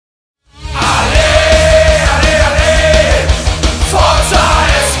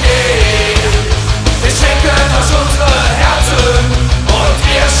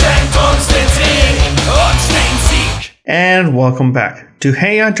welcome back to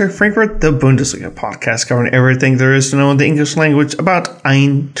Hey Eintracht Frankfurt, the Bundesliga podcast covering everything there is to know in the English language about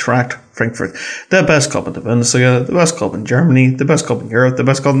Eintracht Frankfurt, the best club in the Bundesliga, the best club in Germany, the best club in Europe, the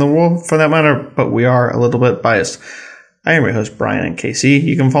best club in the world for that matter, but we are a little bit biased. I am your host, Brian and KC.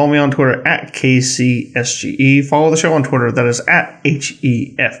 You can follow me on Twitter at KCSGE. Follow the show on Twitter, that is at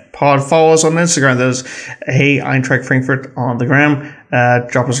HEFPod. Follow us on Instagram, that is Hey Eintracht Frankfurt on the gram.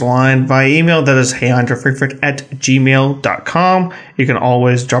 Drop us a line via email, that is heyeintrachtfrankfurt@gmail.com. You can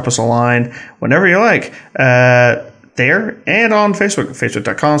always drop us a line whenever you like. There and on Facebook,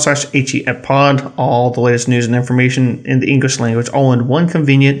 facebook.com/HEFPod. All the latest news and information in the English language, all in one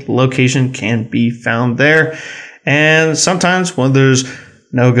convenient location, can be found there. And sometimes when there's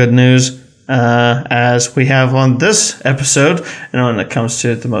no good news, as we have on this episode, and when it comes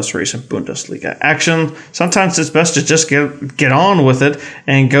to the most recent Bundesliga action, sometimes it's best to just get on with it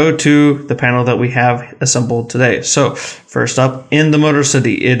and go to the panel that we have assembled today. So first up in the Motor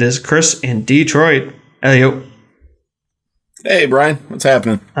City, it is Chris in Detroit. Elio. Hey, Brian. What's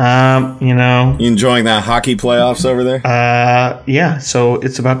happening? You enjoying that hockey playoffs over there? Yeah. So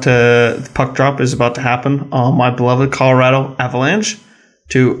it's the puck drop is about to happen on my beloved Colorado Avalanche,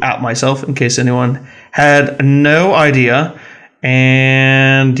 to out myself in case anyone had no idea.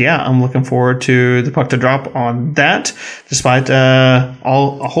 And yeah, I'm looking forward to the puck to drop on that, despite a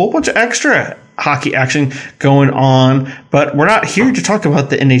whole bunch of extra hockey action going on. But we're not here to talk about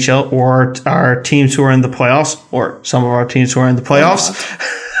the NHL or our teams who are in the playoffs, or some of our teams who are in the playoffs.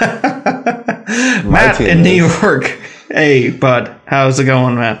 Matt in New York. Hey, bud. How's it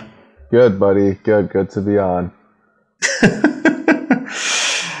going, Matt? Good, buddy. Good to be on.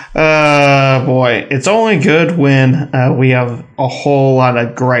 Boy, it's only good when we have a whole lot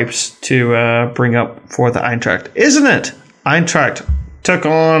of gripes to bring up for the Eintracht, isn't it? Eintracht took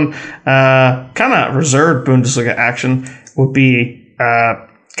on kind of reserved Bundesliga action, would be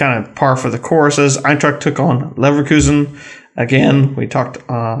kind of par for the courses. Eintracht took on Leverkusen. Again, we talked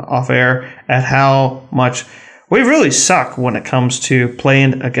off air at how much we really suck when it comes to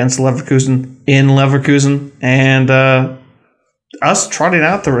playing against Leverkusen in Leverkusen, and us trotting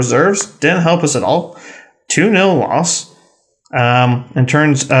out the reserves didn't help us at all. 2-0 loss. In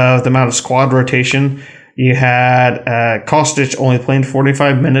terms of the amount of squad rotation, you had Kostic only playing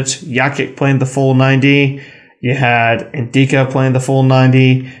 45 minutes, Jakic playing the full 90, you had Ndika playing the full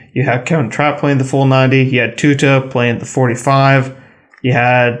 90, you had Kevin Trapp playing the full 90, you had Tuta playing the 45, you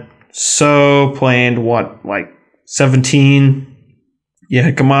had So playing 17, you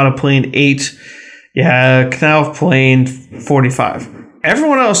had Kamada playing 8, you had Knauf playing 45.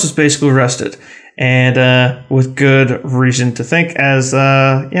 Everyone else is basically rested, and with good reason to think, as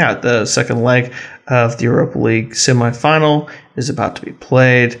the second leg of the Europa League semifinal is about to be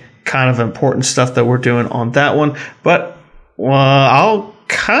played. Kind of important stuff that we're doing on that one, but I'll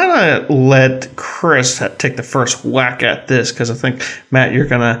kind of let Chris take the first whack at this, because I think, Matt,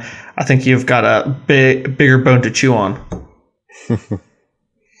 I think you've got a bigger bone to chew on.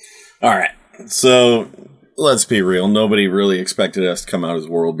 All right. So let's be real. Nobody really expected us to come out as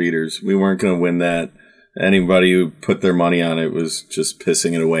world beaters. We weren't going to win that. Anybody who put their money on it was just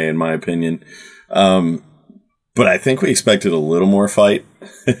pissing it away, in my opinion. But I think we expected a little more fight.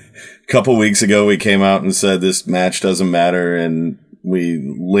 A couple weeks ago, we came out and said this match doesn't matter, and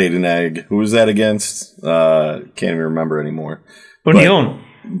we laid an egg. Who was that against? Can't even remember anymore. Union.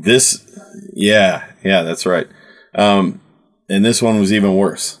 Yeah, that's right. And this one was even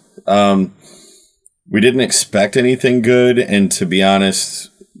worse. We didn't expect anything good, and to be honest,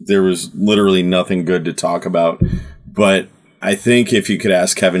 there was literally nothing good to talk about. But I think if you could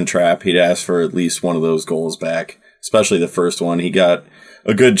ask Kevin Trapp, he'd ask for at least one of those goals back, especially the first one. He got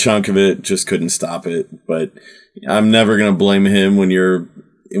a good chunk of it, just couldn't stop it. But I'm never going to blame him when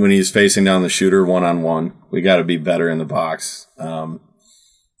he's facing down the shooter one-on-one. We got to be better in the box. I'm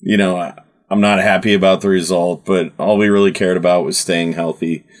not happy about the result, but all we really cared about was staying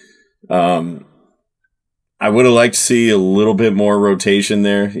healthy. I would have liked to see a little bit more rotation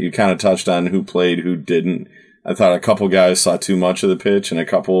there. You kind of touched on who played, who didn't. I thought a couple guys saw too much of the pitch, and a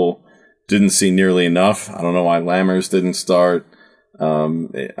couple didn't see nearly enough. I don't know why Lammers didn't start.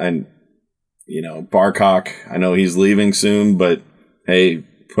 Barkok, I know he's leaving soon, but hey,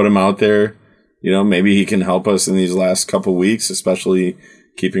 put him out there. Maybe he can help us in these last couple weeks, especially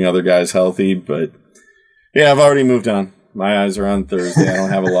keeping other guys healthy. But yeah, I've already moved on. My eyes are on Thursday. I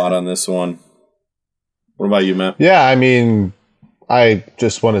don't have a lot on this one. What about you, Matt? Yeah, I mean, I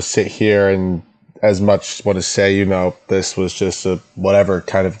just want to sit here and as much want to say, this was just a whatever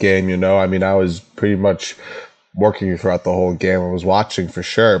kind of game, I mean, I was pretty much working throughout the whole game. I was watching for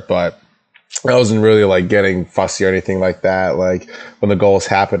sure, but I wasn't really like getting fussy or anything like that. Like when the goals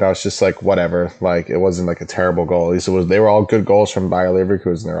happened, I was just like, whatever. Like it wasn't like a terrible goal. At least they were all good goals from Bayer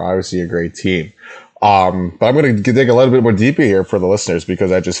Leverkusen. They're obviously a great team. But I'm going to dig a little bit more deeper here for the listeners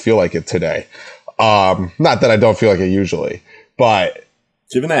because I just feel like it today. Not that I don't feel like it usually, but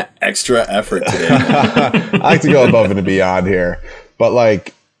given that extra effort today, I like to go above and beyond here. But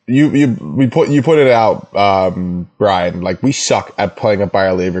like you put it out, Brian. Like we suck at playing at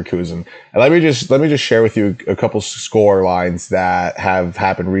Bayer Leverkusen. And let me just share with you a couple score lines that have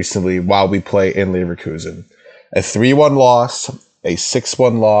happened recently while we play in Leverkusen. A 3-1 loss, a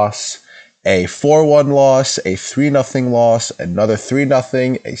 6-1 loss, a 4-1 loss, a 3-0 loss, another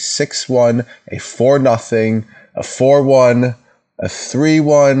 3-0, a 6-1, a 4-0, a 4-1, a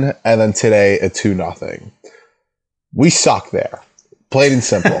 3-1, and then today a 2-0. We suck there. Plain and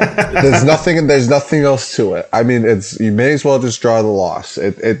simple. There's nothing else to it. I mean, you may as well just draw the loss.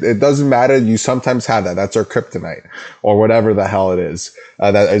 It doesn't matter. You sometimes have that. That's our kryptonite or whatever the hell it is.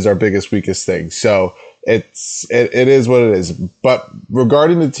 That is our biggest, weakest thing. So it is what it is. But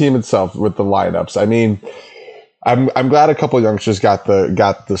regarding the team itself with the lineups, I mean, I'm glad a couple of youngsters got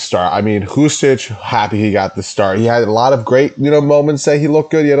the start. I mean, Husic, happy he got the start. He had a lot of great, moments that he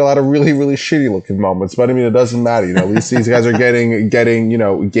looked good. He had a lot of really, really shitty looking moments, but I mean, it doesn't matter. At least these guys are getting,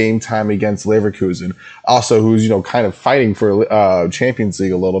 game time against Leverkusen. Also, who's, kind of fighting for Champions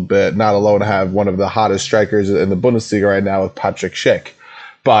League a little bit. Not alone have one of the hottest strikers in the Bundesliga right now with Patrick Schick.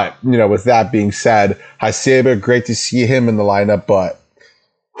 But, with that being said, Hasebe, great to see him in the lineup, but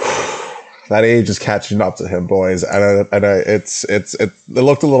that age is catching up to him, boys, and it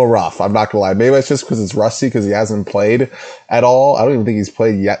looked a little rough. I'm not gonna lie. Maybe it's just because it's rusty because he hasn't played at all. I don't even think he's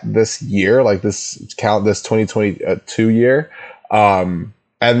played yet this year, like this 2022 year. And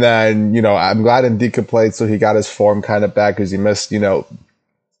then I'm glad Ndika played, so he got his form kind of back because he missed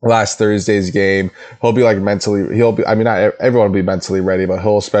last Thursday's game. He'll be like mentally, not everyone will be mentally ready, but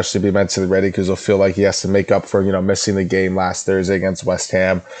he'll especially be mentally ready because he'll feel like he has to make up for, missing the game last Thursday against West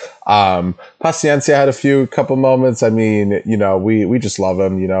Ham. Paciencia had a couple moments. I mean, we just love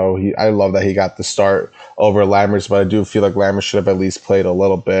him. I love that he got the start over Lammers, but I do feel like Lammers should have at least played a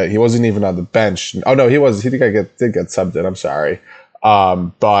little bit. He wasn't even on the bench. Oh no, he was. He did get subbed in. I'm sorry.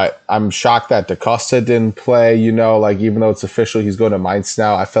 But I'm shocked that DaCosta didn't play, even though it's official, he's going to Mainz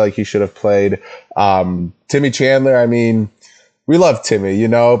now. I felt like he should have played. Timmy Chandler, I mean, we love Timmy,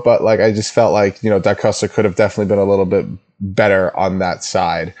 but like, I just felt like, DaCosta could have definitely been a little bit better on that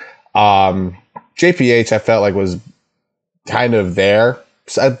side. JPH, I felt like was kind of there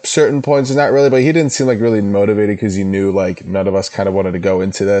at certain points, not really, but he didn't seem like really motivated because he knew like none of us kind of wanted to go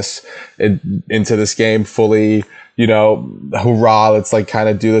into this game fully, hoorah, let's like kind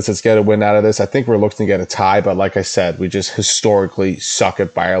of do this, let's get a win out of this. I think we're looking to get a tie, but like I said, we just historically suck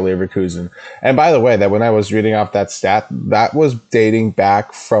at Bayer Leverkusen. And by the way, that when I was reading off that stat, that was dating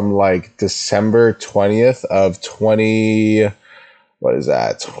back from like December 20th of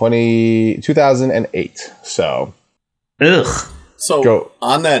 2008. So, ugh. So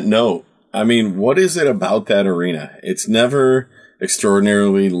on that note, I mean, what is it about that arena? It's never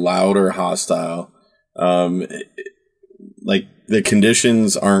extraordinarily loud or hostile. Like the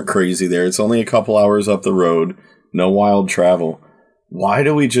conditions aren't crazy there. It's only a couple hours up the road. No wild travel. Why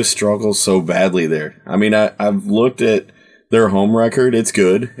do we just struggle so badly there? I mean, I've looked at their home record. It's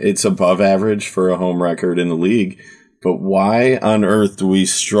good. It's above average for a home record in the league. But why on earth do we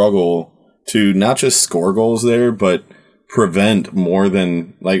struggle to not just score goals there, but prevent more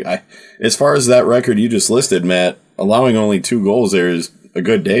than as far as that record you just listed, Matt, allowing only 2 goals there is a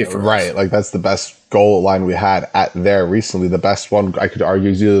good day for us. Right. Like that's the best goal line we had at there recently. The best one I could argue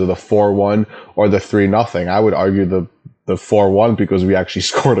is either the 4-1 or the 3-0. I would argue the 4-1 because we actually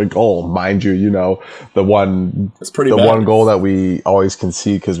scored a goal, mind you. The one that's pretty. One goal that we always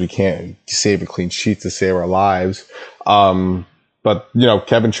concede because we can't save a clean sheet to save our lives. But,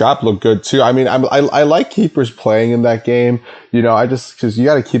 Kevin Trapp looked good too. I mean, I like keepers playing in that game. Because you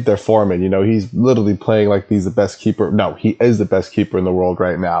got to keep their form in. He's literally playing like he's the best keeper. No, he is the best keeper in the world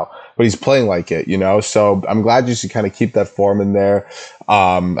right now. But he's playing like it, So I'm glad you should kind of keep that form in there.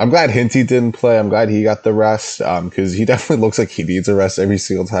 I'm glad Hinty didn't play. I'm glad he got the rest because he definitely looks like he needs a rest every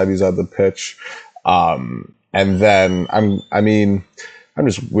single time he's on the pitch. And then I'm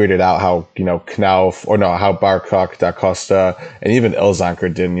just weirded out how, Knauf, how Barkok, DaCosta, and even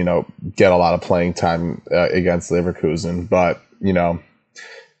Ilzanker didn't, get a lot of playing time against Leverkusen. But,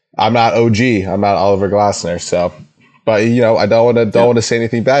 I'm not OG. I'm not Oliver Glasner. So, but, I don't want to say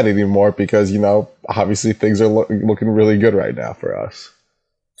anything bad anymore because, obviously things are looking really good right now for us.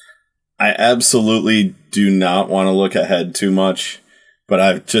 I absolutely do not want to look ahead too much,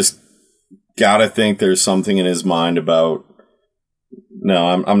 but gotta think there's something in his mind about. No,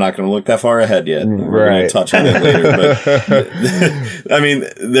 I'm not going to look that far ahead yet. We're going to touch on it later. But I mean,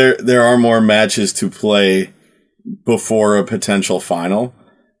 there are more matches to play before a potential final,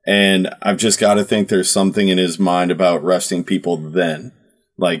 and I've just got to think there's something in his mind about resting people then.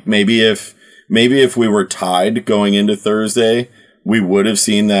 Like maybe if we were tied going into Thursday, we would have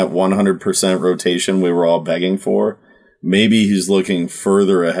seen that 100% rotation we were all begging for. Maybe he's looking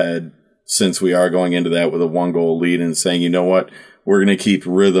further ahead since we are going into that with a 1-goal lead and saying, you know what? We're going to keep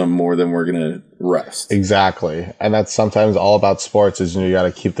rhythm more than we're going to rest. Exactly. And that's sometimes all about sports is, you got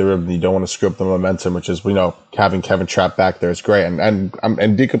to keep the rhythm. You don't want to screw up the momentum, which is, having Kevin Trapp back there is great. And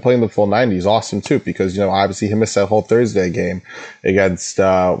Dika playing the full 90 is awesome too, because, obviously he missed that whole Thursday game against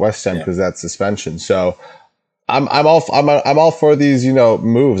West Ham because that suspension. So I'm all for these,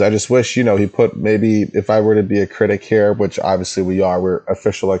 moves. I just wish, he put, maybe if I were to be a critic here, which obviously we're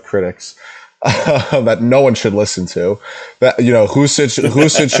official critics, that no one should listen to. That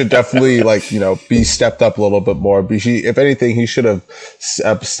Husic should definitely be stepped up a little bit more. If anything, he should have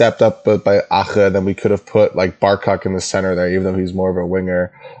stepped up by Ache. Then we could have put Barkok in the center there, even though he's more of a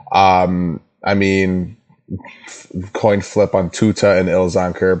winger. Coin flip on Tuta and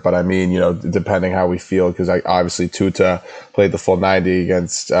Ilzanker, but depending how we feel, because obviously Tuta played the full 90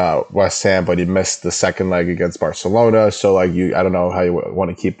 against West Ham, but he missed the second leg against Barcelona. So I don't know how you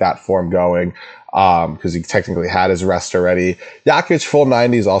want to keep that form going, because he technically had his rest already. Jakic full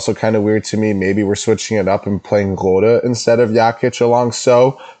 90 is also kind of weird to me. Maybe we're switching it up and playing Rode instead of Jakic along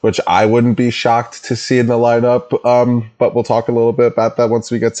which I wouldn't be shocked to see in the lineup. But we'll talk a little bit about that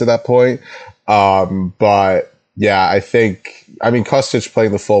once we get to that point. But yeah, I think, Kostic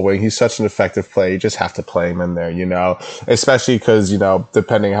playing the full wing, he's such an effective player. You just have to play him in there, especially because,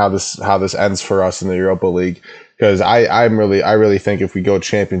 depending how this ends for us in the Europa League, because I really think if we go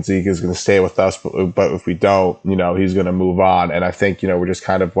Champions League, he's going to stay with us, but if we don't, he's going to move on. And I think, we just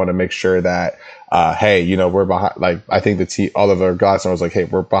kind of want to make sure that, hey, we're behind, I think the team, Oliver Glasner was like, hey,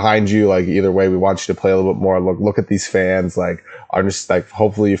 we're behind you. Either way, we want you to play a little bit more. Look at these fans.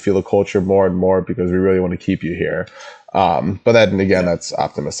 Hopefully you feel the culture more and more because we really want to keep you here. But then again, that's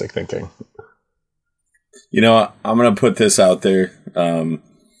optimistic thinking. I'm going to put this out there.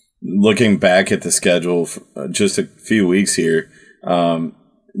 Looking back at the schedule just a few weeks here,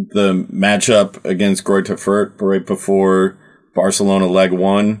 the matchup against Greuther Fürth right before Barcelona leg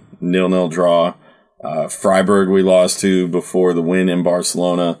 1, 0-0 draw. Freiburg we lost to before the win in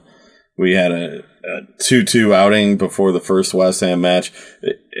Barcelona. We had a 2-2 outing before the first West Ham match,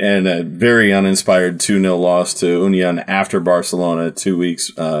 and a very uninspired 2-0 loss to Union after Barcelona 2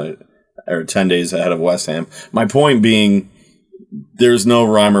 weeks or 10 days ahead of West Ham. My point being, there's no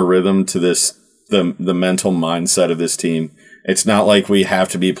rhyme or rhythm to this, the mental mindset of this team. It's not like we have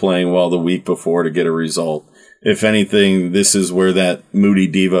to be playing well the week before to get a result. If anything, this is where that moody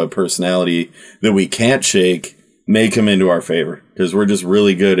diva personality that we can't shake may come into our favor, because we're just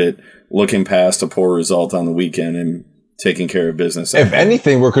really good at looking past a poor result on the weekend and taking care of business. If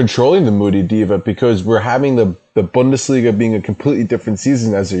anything, we're controlling the moody diva, because we're having the Bundesliga being a completely different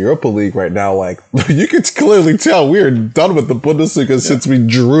season as the Europa League right now. You can clearly tell we're done with the Bundesliga since we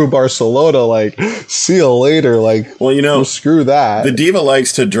drew Barcelona. See you later. Screw that. The diva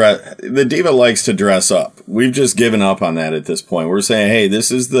likes to dress up. We've just given up on that at this point. We're saying, hey,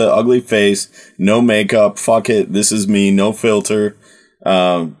 this is the ugly face, no makeup, fuck it, this is me, no filter.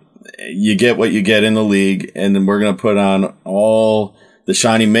 You get what you get in the league, and then we're going to put on all the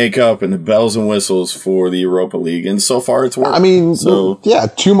shiny makeup and the bells and whistles for the Europa League, and so far it's worked. We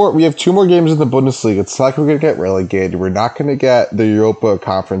have 2 more games in the Bundesliga. It's not like we're going to get relegated. We're not going to get the Europa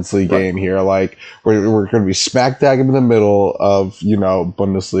Conference League game here. We're going to be smack dab in the middle of,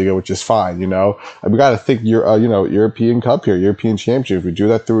 Bundesliga, which is fine, And we got to think, European Cup here, European Championship. If we do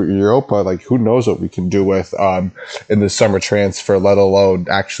that through Europa, who knows what we can do with in the summer transfer, let alone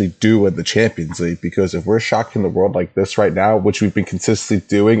actually do in the Champions League. Because if we're shocking the world like this right now, which we've been consistently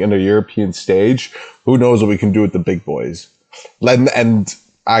doing in a European stage, who knows what we can do with the big boys. And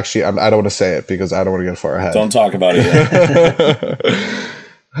actually, I don't want to say it because I don't want to get far ahead. Don't talk about it yet.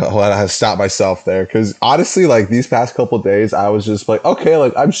 Well, I have to stop myself there, because honestly, these past couple of days, I was just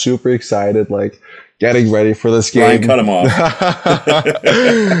okay, I'm super excited, getting ready for this game. Brian, cut him off.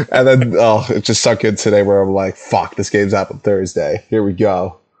 And then, it just sunk in today where I'm fuck, this game's out on Thursday. Here we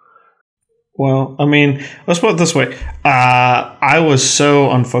go. Well, let's put it this way. I was so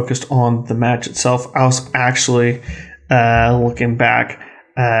unfocused on the match itself. I was actually looking back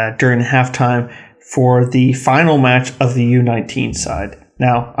during halftime for the final match of the U19 side.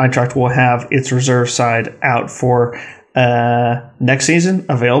 Now, Eintracht will have its reserve side out for next season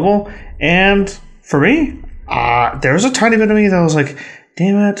available. And for me, there was a tiny bit of me that was like,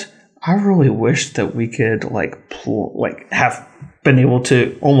 damn it, I really wish that we could have been able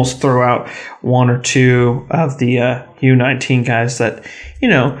to almost throw out one or two of the U19 guys that,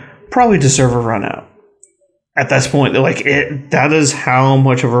 probably deserve a run out. At this point, that is how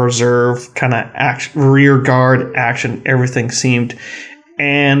much of a reserve kind of rear guard action everything seemed.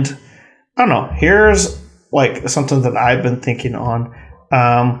 And I don't know, here's something that I've been thinking on.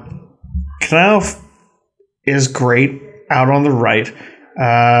 Knauf is great out on the right.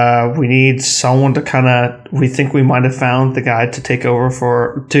 We need someone to we think we might have found the guy to take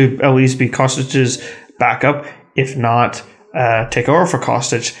over to at least be Kostic's backup, if not take over for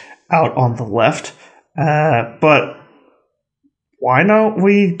Kostic out on the left. But why don't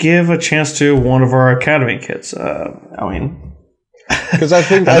we give a chance to one of our academy kids? Because I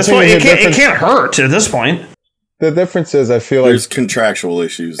think it can't hurt at this point. The difference is, I feel there's contractual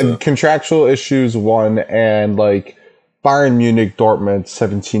issues. Contractual issues, one, and Bayern Munich, Dortmund,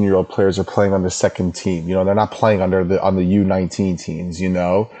 17-year-old players are playing on the second team. They're not playing on the U19 teams.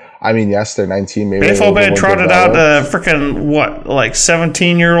 Yes, they're 19. Maybe Biffle trotted out a freaking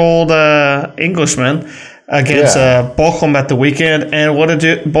 17-year-old Englishman against Bochum at the weekend, and what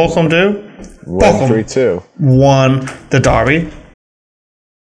did Bochum do? Won 3-2. Won the derby.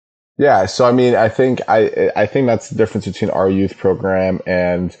 Yeah, so I think that's the difference between our youth program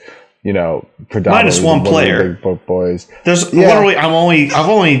and predominantly minus one player. Big boys. There's literally I'm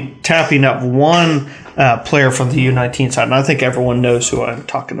only tapping up one player from the U19 side, and I think everyone knows who I'm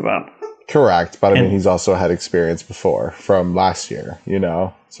talking about. Correct, but he's also had experience before from last year.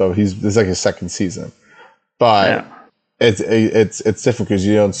 So it's like his second season, but it's different because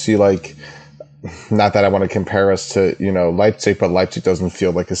you don't see not that I want to compare us to, Leipzig, but Leipzig doesn't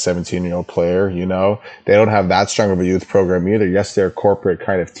feel like a 17-year-old player, They don't have that strong of a youth program either. Yes, they're a corporate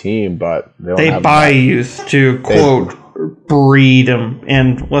kind of team, but they buy youth to, quote, breed them.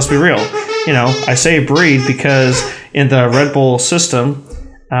 And let's be real, I say breed because in the Red Bull system,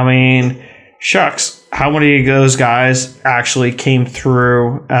 shucks, how many of those guys actually came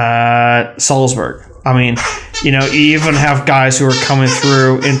through Salzburg? You even have guys who are coming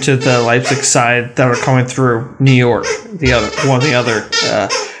through into the Leipzig side that are coming through New York, one of the other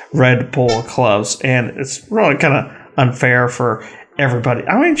Red Bull clubs, and it's really kind of unfair for everybody.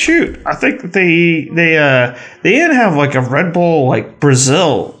 Shoot, I think they even have a Red Bull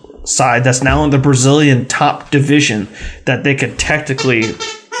Brazil side that's now in the Brazilian top division that they could technically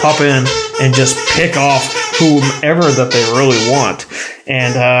pop in and just pick off whomever that they really want,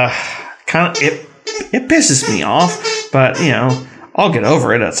 and it pisses me off, but I'll get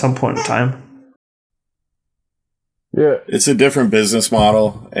over it at some point in time. Yeah, it's a different business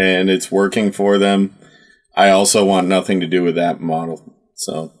model, and it's working for them. I also want nothing to do with that model.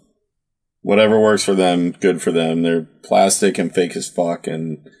 So whatever works for them, good for them. They're plastic and fake as fuck,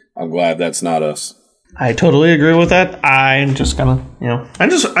 and I'm glad that's not us. I totally agree with that. I'm just gonna, I'm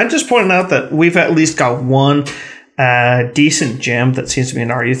just pointing out that we've at least got one decent gem that seems to be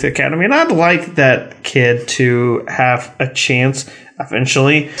in our youth academy, and I'd like that kid to have a chance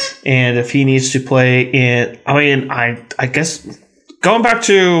eventually. And if he needs to play in, I guess going back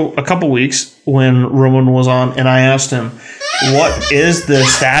to a couple weeks when Roman was on, and I asked him, what is the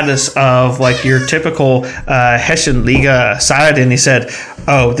status of your typical Hessian Liga side? And he said,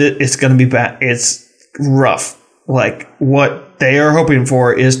 it's going to be bad. It's rough. What they are hoping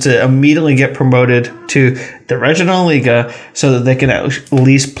for is to immediately get promoted to the Regionalliga so that they can at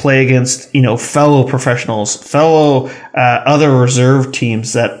least play against, fellow professionals, fellow other reserve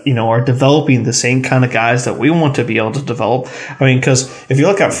teams that, are developing the same kind of guys that we want to be able to develop. Because if you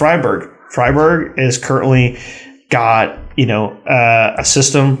look at Freiburg is currently got, a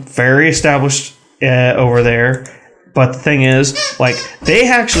system very established over there. But the thing is, they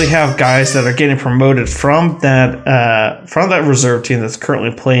actually have guys that are getting promoted from that reserve team that's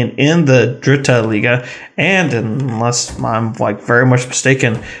currently playing in the Dritte Liga, and unless I'm very much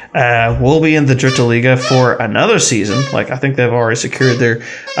mistaken, will be in the Dritte Liga for another season. I think they've already secured their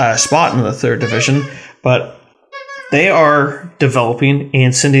spot in the third division, but they are developing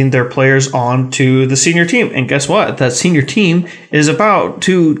and sending their players on to the senior team. And guess what? That senior team is about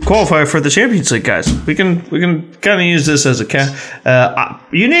to qualify for the Champions League, guys. We can kind of use this as a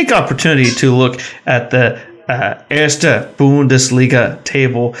unique opportunity to look at the Erste Bundesliga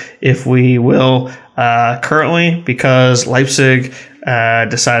table, if we will, currently, because Leipzig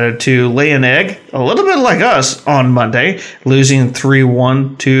decided to lay an egg, a little bit like us, on Monday, losing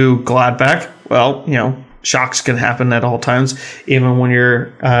 3-1 to Gladbach. Well, shocks can happen at all times, even when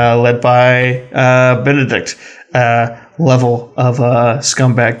you're led by Benedict. level of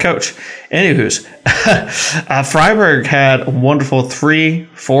scumbag coach. Anywho's, Freiburg had a wonderful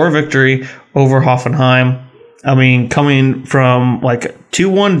 3-4 victory over Hoffenheim. I mean, coming from like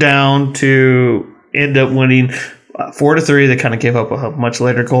 2-1 down to end up winning 4-3. They kind of gave up a much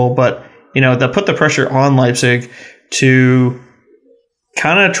later goal, but that put the pressure on Leipzig to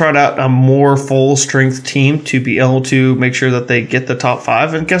kind of trot out a more full strength team to be able to make sure that they get the top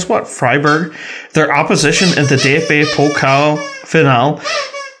 5. And guess what? Freiburg, their opposition in the DFB Pokal final,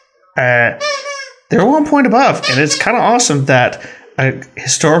 they're 1 point above. And it's kind of awesome that a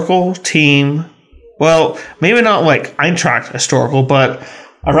historical team, well, maybe not like Eintracht historical, but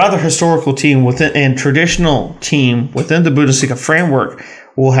a rather historical team within and traditional team within the Bundesliga framework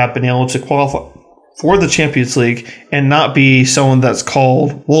will have been able to qualify for the Champions League and not be someone that's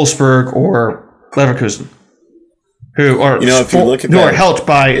called Wolfsburg or Leverkusen, who are if you look at are helped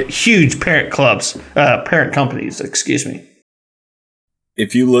by huge parent companies. Excuse me.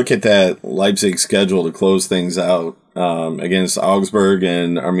 If you look at that Leipzig schedule to close things out against Augsburg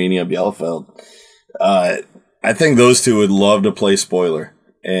and Arminia Bielefeld, I think those two would love to play spoiler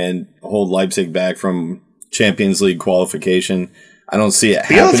and hold Leipzig back from Champions League qualification. I don't see it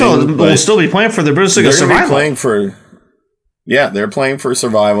happening. Bielefeld will still be playing for the Bundesliga survival. They're playing for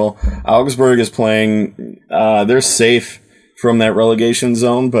survival. Augsburg is playing. They're safe from that relegation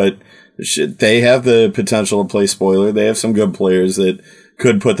zone, but they have the potential to play spoiler. They have some good players that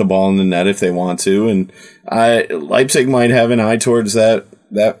could put the ball in the net if they want to, and Leipzig might have an eye towards that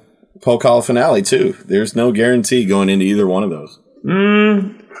Pokal finale too. There's no guarantee going into either one of those.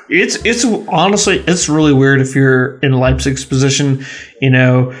 It's honestly, it's really weird if you're in Leipzig's position.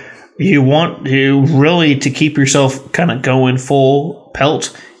 You want to really to keep yourself kind of going full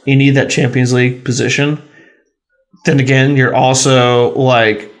pelt. You need that Champions League position. Then again, you're also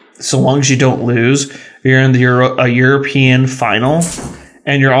like, so long as you don't lose, you're in a European final,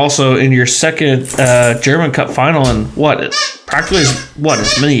 and you're also in your second German Cup final in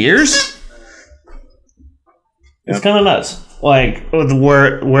as many years? It's kind of nuts. Like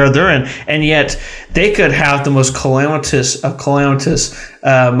where they're in, and yet they could have the most calamitous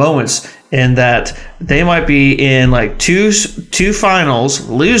moments in that they might be in like two finals,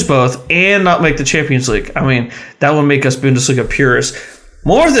 lose both, and not make the Champions League. I mean, that would make us Bundesliga purists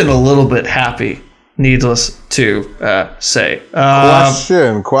more than a little bit happy. Needless to say.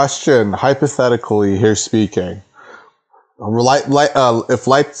 Question. Hypothetically, here speaking. If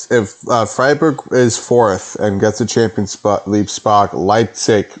Freiburg is 4th and gets a Champions League spot,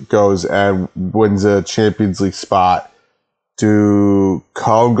 Leipzig goes and wins a Champions League spot. Do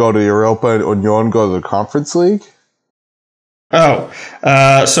Köln go to Europa and Union go to the Conference League? So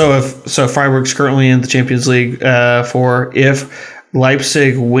Freiburg's currently in the Champions League if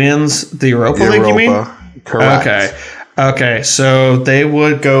Leipzig wins the Europa League, you mean? Correct. Okay, so they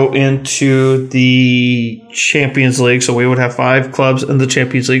would go into the Champions League. So we would have 5 clubs in the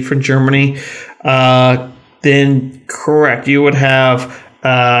Champions League from Germany. Then, correct, you would have,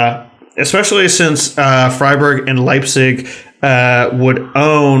 especially since Freiburg and Leipzig would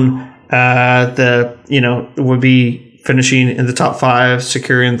own would be finishing in the top 5,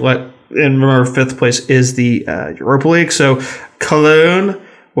 securing, and remember, 5th place is the Europa League. So Cologne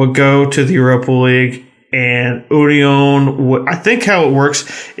would go to the Europa League. And Union, I think how it works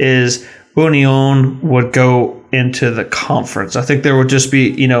is Union would go into the conference. I think there would just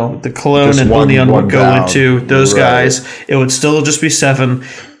be, the Cologne and Union would go into those guys. It would still just be 7.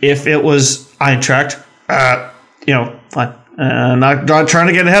 If it was Eintracht, fine. Not trying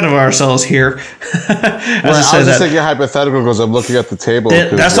to get ahead of ourselves here. I was just thinking hypothetical because I'm looking at the table.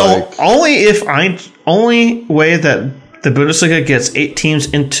 That's only way that the Bundesliga gets 8 teams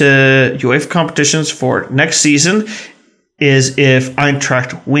into UEFA competitions for next season is if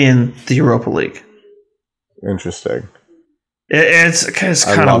Eintracht win the Europa League. Interesting. It's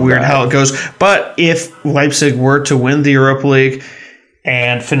kind of weird how it goes. But if Leipzig were to win the Europa League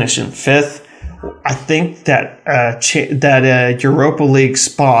and finish in 5th, I think that that Europa League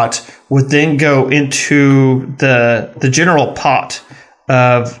spot would then go into the general pot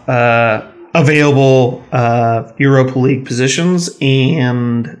of available Europa League positions,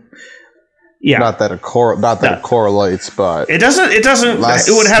 and not that it correlates, but it doesn't. It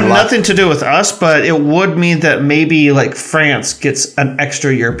would have nothing to do with us, but it would mean that maybe like France gets an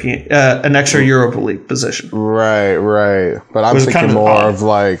extra Europa League position. Right. But I'm thinking more of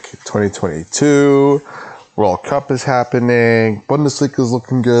like 2022. World Cup is happening. Bundesliga is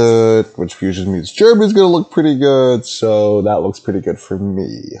looking good, which usually means Germany's going to look pretty good. So that looks pretty good for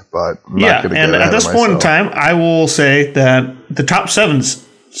me. But I'm not and at this point in time, I will say that the top 7's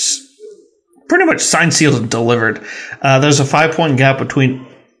pretty much signed, sealed, and delivered. There's a 5-point gap between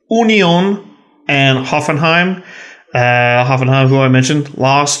Union and Hoffenheim. Hoffenheim, who I mentioned,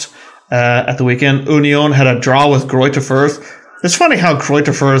 lost at the weekend. Union had a draw with Greuther Fürth. It's funny how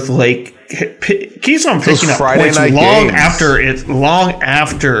Greuther Fürth keeps on picking up points long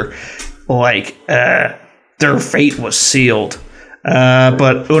after their fate was sealed.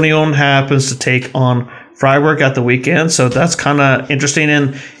 But Union happens to take on Freiburg at the weekend, so that's kind of interesting.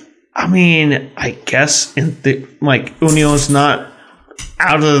 And I mean, I guess Union's not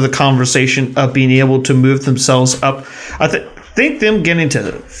out of the conversation of being able to move themselves up. I think them getting to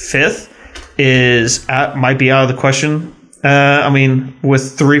 5th might be out of the question. I mean,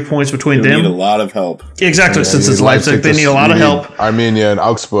 with 3 points between them, need a lot of help. Exactly, since it's Leipzig, they need a lot of help. Arminia and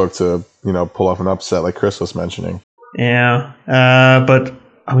Augsburg to pull off an upset, like Chris was mentioning. Yeah, but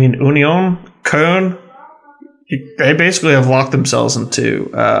I mean, Union, Köln, they basically have locked themselves into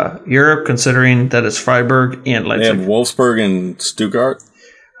Europe, considering that it's Freiburg and Leipzig. They have Wolfsburg and Stuttgart.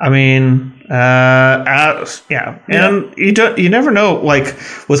 I mean, yeah, and you never know. Like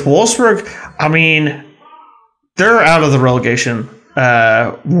with Wolfsburg, I mean, they're out of the relegation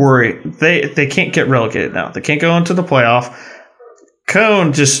worry. They can't get relegated now. They can't go into the playoff.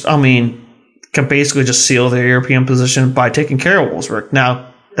 Köln can basically just seal their European position by taking care of Wolfsburg. Now,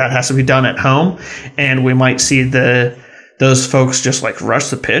 that has to be done at home, and we might see those folks just rush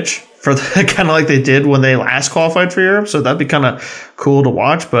the pitch for kind of like they did when they last qualified for Europe. So that'd be kind of cool to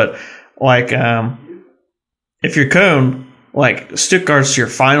watch. But if you're Köln, Stuttgart's your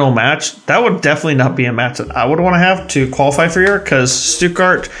final match, that would definitely not be a match that I would want to have to qualify for Europe, because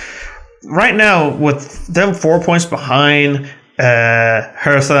Stuttgart right now, with them 4 points behind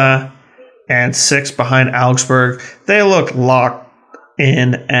Hertha and 6 behind Augsburg, they look locked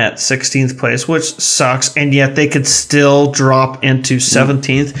in at 16th place, which sucks, and yet they could still drop into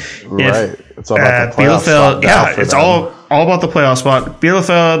 17th. Right. It's all about the playoff spot. Yeah, it's all about the playoff spot.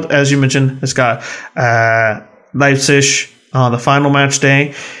 Bielefeld, as you mentioned, has got Leipzig on the final match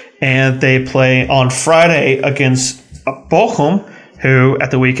day, and they play on Friday against Bochum, who at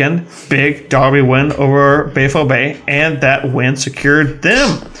the weekend, big derby win over BVB, and that win secured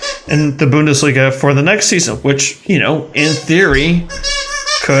them in the Bundesliga for the next season, which, in theory,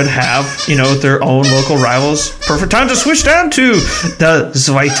 could have, their own local rivals. Perfect time to switch down to the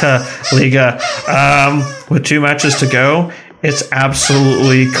Zweite Liga. With 2 matches to go, it's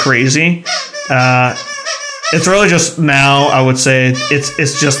absolutely crazy. It's really just now, I would say,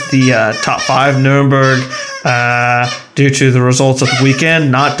 it's just the top 5. Nuremberg, due to the results of the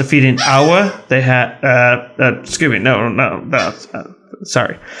weekend, not defeating Aue. They had,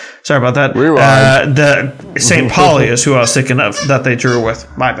 sorry about that. The St. Pauli is who I was thinking of that they drew with.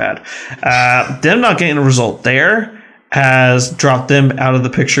 My bad. Them not getting a result there has dropped them out of the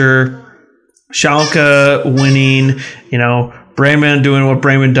picture. Schalke winning, Bremen doing what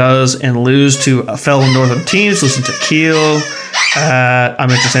Bremen does and lose to fellow northern teams, losing to Kiel. I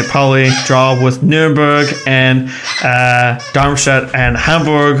mentioned St. Pauli, draw with Nuremberg, and Darmstadt and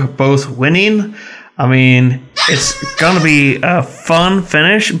Hamburg both winning. I mean, it's going to be a fun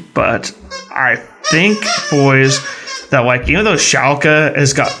finish, but I think, boys, that even though Schalke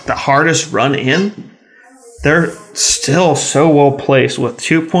has got the hardest run in, they're still so well placed with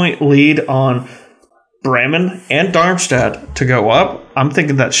 2-point lead on Bremen and Darmstadt to go up. I'm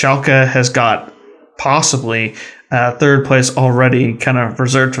thinking that Schalke has got possibly 3rd place already kind of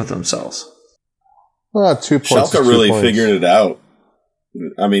reserved for themselves. 2 points. Schalke really figured it out.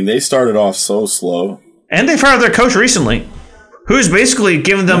 I mean, they started off so slow. And they fired their coach recently, who's basically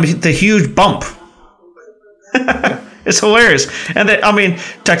given them the huge bump. It's hilarious. And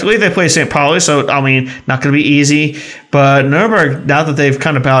technically they play St. Pauli, so, not going to be easy. But Nuremberg, now that they've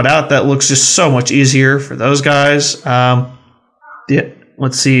kind of bowed out, that looks just so much easier for those guys.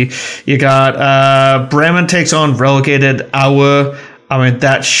 Let's see. You got Bremen takes on relegated Aue.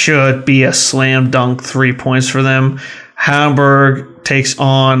 That should be a slam dunk 3 points for them. Hamburg takes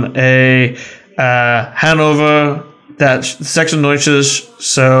on a Hanover. That's Section Neutsches,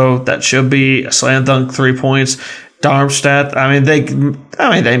 so that should be a slam dunk 3 points. Darmstadt,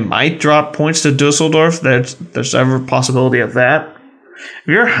 they might drop points to Dusseldorf. There's every possibility of that. If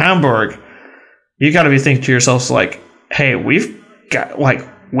you're Hamburg, you got to be thinking to yourselves hey, we've got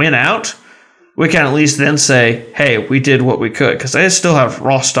win out. We can at least then say, hey, we did what we could, because they still have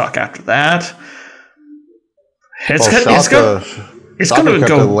Rostock after that. It's going to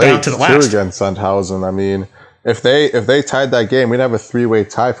go down to the last. Against Sandhausen. If they tied that game, we'd have a 3-way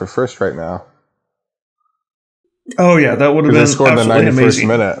tie for first right now. Oh yeah, that would have been scored in the 91st amazing.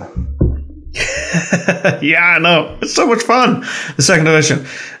 Minute. Yeah, I know. It's so much fun. The second division.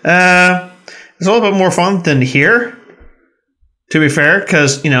 It's a little bit more fun than here, to be fair,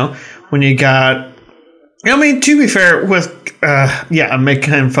 because, when you got... to be fair, I'm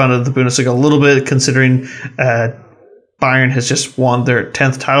making fun of the Bundesliga a little bit, considering Bayern has just won their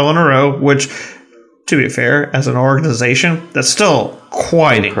 10th title in a row, which, to be fair, as an organization, that's still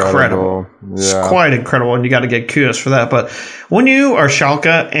quite incredible. Yeah. It's quite incredible, and you got to get kudos for that. But when you are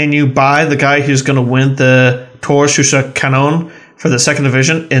Schalke and you buy the guy who's going to win the Torschütze Kanon for the second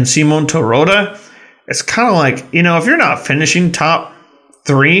division in Simon Terodde, it's kind of like, if you're not finishing top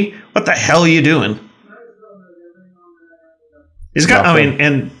 3, what the hell are you doing? He's got,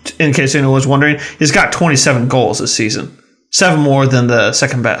 and in case anyone was wondering, he's got 27 goals this season. 7 more than the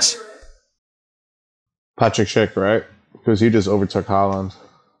second best. Patrick Schick, right? Because he just overtook Haaland.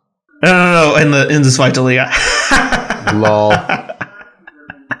 No, in the Zweite Liga. Lol. I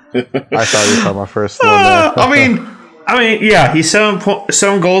thought you were talking about first one there. Yeah, he's 7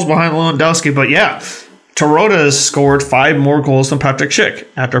 goals behind Lewandowski, but yeah, Terodde has scored 5 more goals than Patrick Schick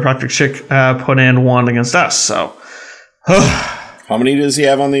after Patrick Schick put in 1 against us. So, how many does he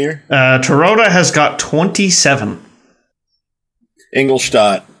have on the year? Terodde has got 27.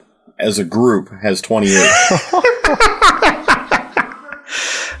 Ingolstadt, as a group, has 28.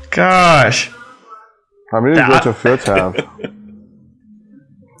 Gosh. How many did Greuther Fürth have?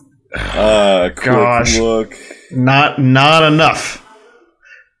 Quick look. Not enough.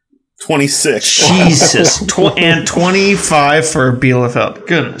 26. Jesus. And 25 for Bielefeld.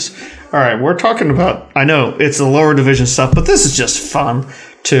 Goodness. All right, we're talking about, I know it's the lower division stuff, but this is just fun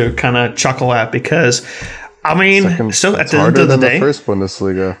to kind of chuckle at because, still at the end of the day, the first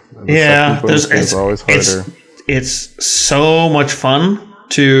Bundesliga. It's always harder. It's so much fun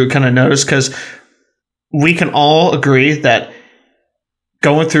to kind of notice because we can all agree that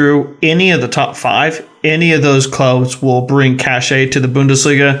going through any of the top 5, any of those clubs will bring cachet to the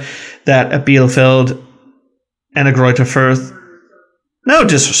Bundesliga that a Bielefeld and a Greuther Fürth, no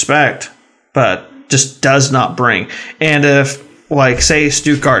disrespect, but just does not bring. And if, say,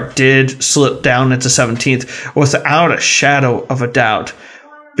 Stuttgart did slip down into 17th, without a shadow of a doubt,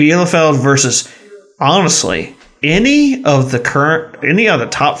 Bielefeld versus, honestly, any of the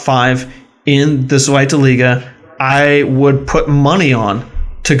top 5 in the Zweite Liga, I would put money on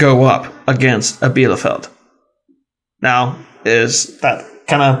to go up against a Bielefeld. Now, is that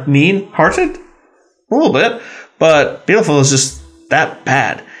kind of mean-hearted? A little bit, but Bielefeld is just that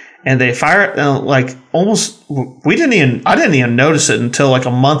bad, and they fire almost. I didn't even notice it until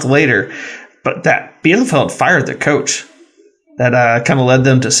a month later, but that Bielefeld fired their coach that kind of led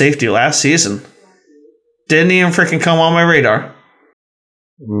them to safety last season. Didn't even freaking come on my radar.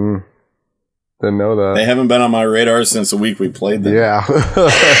 Didn't know that. They haven't been on my radar since the week we played them. Yeah.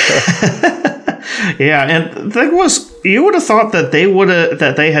 Yeah, and the thing was, you would have thought that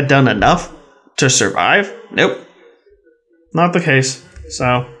they had done enough to survive. Nope. Not the case.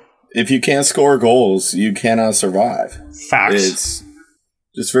 So, if you can't score goals, you cannot survive. Facts. It's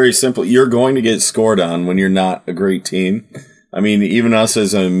just very simple. You're going to get scored on when you're not a great team. Even us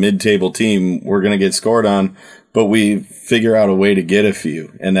as a mid-table team, we're going to get scored on, but we figure out a way to get a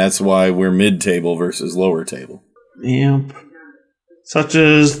few, and that's why we're mid-table versus lower table. Yep. Such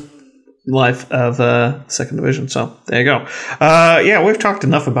as life of second division. So there you go. We've talked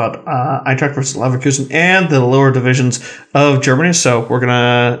enough about Eintracht versus Leverkusen and the lower divisions of Germany. So we're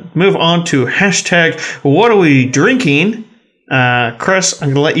gonna move on to hashtag what are we drinking? Chris, I'm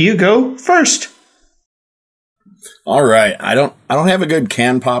gonna let you go first. All right. I don't have a good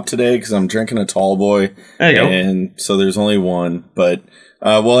can pop today because I'm drinking a tall boy. There you go. And so there's only one, but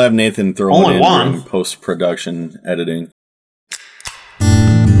we'll have Nathan throw it in during post-production editing.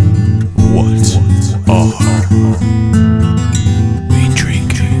 What are we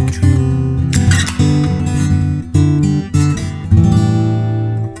drinking?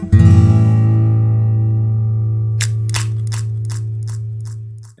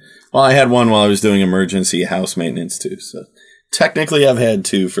 Well, I had one while I was doing emergency house maintenance too, so technically I've had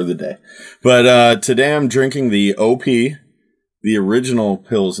 2 for the day. But today I'm drinking the OP, the original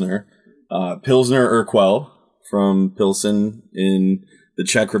Pilsner, Pilsner Urquell from Pilsen in the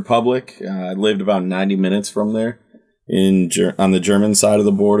Czech Republic. I lived about 90 minutes from there on the German side of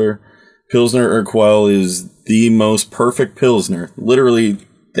the border. Pilsner Urquell is the most perfect Pilsner. Literally,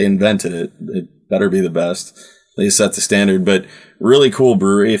 they invented it. It better be the best. They set the standard, but really cool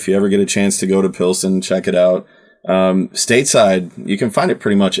brewery. If you ever get a chance to go to Pilsen, check it out. Stateside, you can find it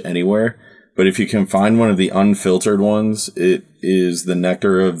pretty much anywhere, but if you can find one of the unfiltered ones, it is the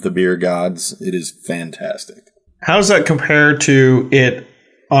nectar of the beer gods. It is fantastic. How does that compare to it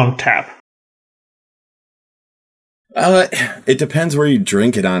on tap? It depends where you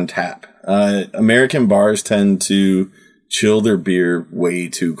drink it on tap. American bars tend to chill their beer way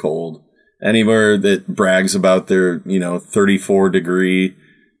too cold. Anywhere that brags about their, 34-degree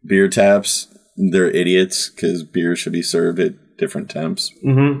beer taps, they're idiots because beer should be served at different temps,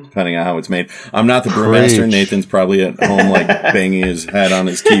 depending on how it's made. I'm not the brewmaster. Preach. Nathan's probably at home, like banging his head on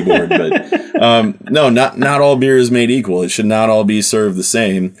his keyboard. But no, not all beer is made equal. It should not all be served the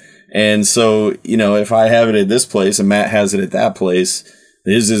same. And so, if I have it at this place and Matt has it at that place,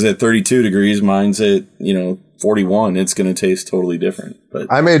 his is at 32 degrees, mine's at 41. It's going to taste totally different. But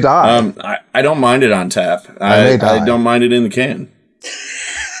I may die. I don't mind it on tap. may die. I don't mind it in the can.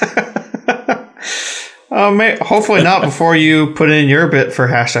 Hopefully not before you put in your bit for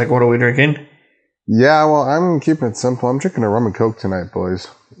hashtag what are we drinking. Yeah, well, I'm keeping it simple. I'm drinking a rum and coke tonight, boys.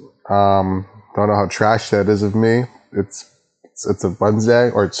 Don't know how trash that is of me. It's a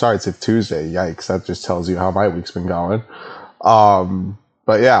Wednesday, it's a Tuesday. Yikes! That just tells you how my week's been going.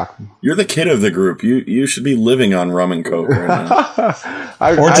 But yeah, you're the kid of the group. You should be living on rum and coke right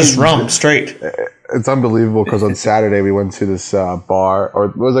now, or just rum straight. It's unbelievable because on Saturday we went to this bar, or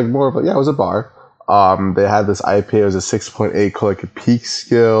it was like more of it was a bar. They had this IPA. It was a 6.8 called like a Peak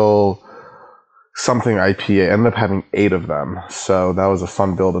Skill something IPA. I ended up having 8 of them, so that was a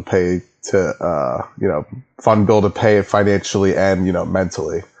fun bill to pay financially and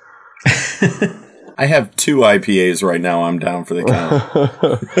mentally. I have 2 IPAs right now. I'm down for the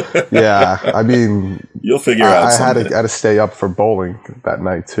count. Yeah, I mean, you'll figure out. I had to stay up for bowling that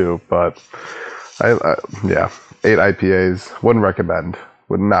night too, but 8 IPAs. Wouldn't recommend.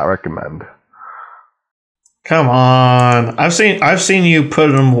 Would not recommend. Come on, I've seen you put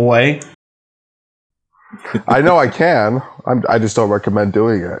them away. I know I can. I just don't recommend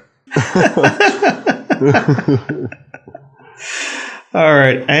doing it. All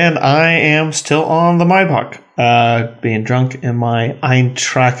right, and I am still on the Maibach, being drunk in my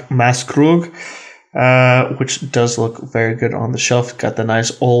Eintracht Maßkrug, which does look very good on the shelf. Got the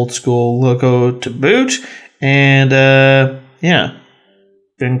nice old school logo to boot, and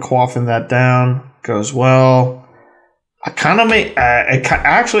been quaffing that down. Goes well. I kind of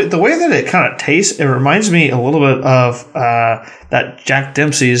actually the way that it kind of tastes, it reminds me a little bit of that Jack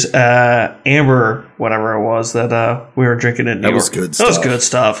Dempsey's Amber, whatever it was that we were drinking in New York. Was good stuff. That was good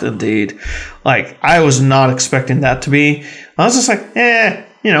stuff indeed. Like I was not expecting that to be. I was just like,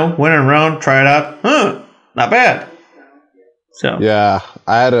 when in Rome, try it out. Not bad. So yeah,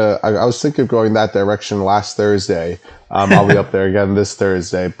 I was thinking of going that direction last Thursday. I'll be up there again this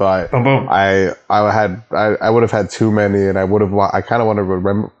Thursday, but boom, boom. I would have had too many, and I kind of want to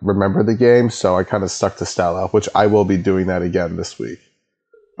remember the game, so I kind of stuck to Stella, which I will be doing that again this week.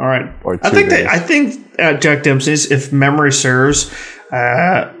 All right, or I think Jack Dempsey's, if memory serves,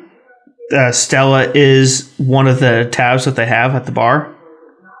 Stella is one of the tabs that they have at the bar.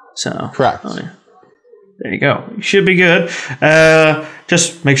 So correct. There you go. You should be good.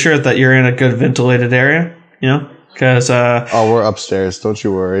 Just make sure that you're in a good ventilated area, because we're upstairs. Don't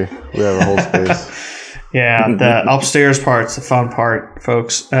you worry. We have a whole space. Yeah, the upstairs part's the fun part,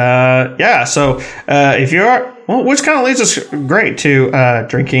 folks. So if you are, which kind of leads us great to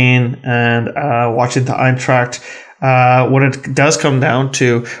drinking and watching the Eintracht. When it does come down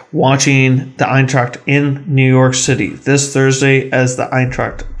to watching the Eintracht in New York City this Thursday as the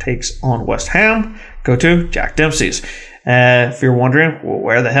Eintracht takes on West Ham, go to Jack Dempsey's. If you're wondering,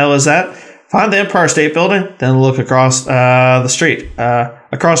 where the hell is that? Find the Empire State Building, then look across the street,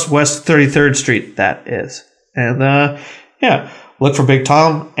 across West 33rd Street, that is. And look for Big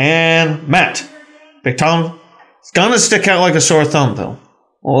Tom and Matt. Big Tom is going to stick out like a sore thumb, though.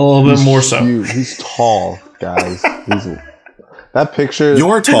 A little bit more so. He's tall, guys. That picture.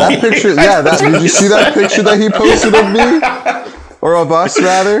 You're tall. That picture, yeah. Did you see that picture that he posted of me? Or of us,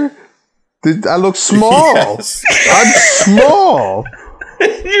 rather? I look small. Yes. I'm small.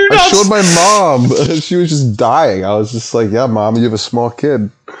 I showed my mom. She was just dying. I was just like, yeah, Mom, you have a small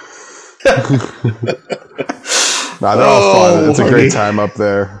kid. They're all fun. It's a great time up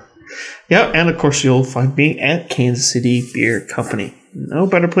there. Yeah, and of course you'll find me at Kansas City Beer Company. No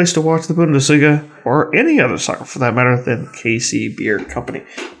better place to watch the Bundesliga or any other soccer for that matter than KC Beer Company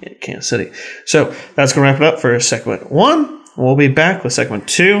in Kansas City. So that's going to wrap it up for segment 1. We'll be back with segment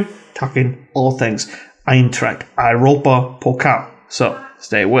 2, talking all things Eintracht Europa Pokal. So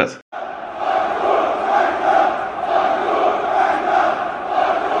stay with.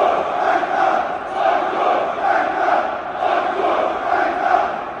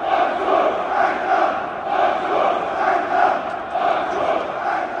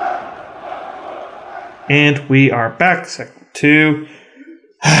 And we are back, segment 2.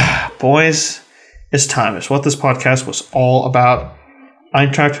 Boys, it's time. It's what this podcast was all about.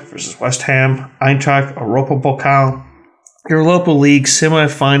 Eintracht versus West Ham. Eintracht Europa Pokal. Europa League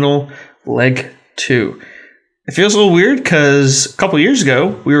semifinal, leg 2. It feels a little weird because a couple years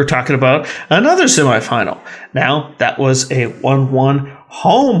ago, we were talking about another semifinal. Now, that was a 1-1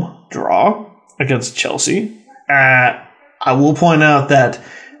 home draw against Chelsea. I will point out that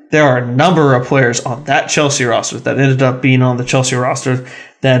there are a number of players on that Chelsea roster that ended up being on the Chelsea roster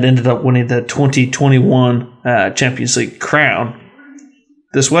that ended up winning the 2021 Champions League crown.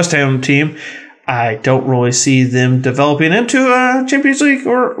 This West Ham team, I don't really see them developing into a Champions League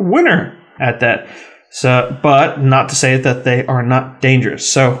or winner at that. So, but not to say that they are not dangerous.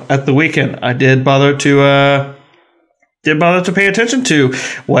 So at the weekend, I did bother to pay attention to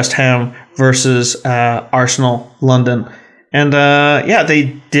West Ham versus Arsenal London, and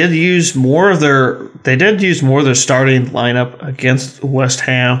they did use more of their starting lineup against West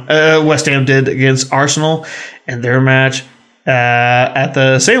Ham. West Ham did against Arsenal in their match at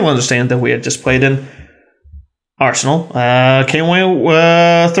the same London stand that we had just played in. Arsenal came away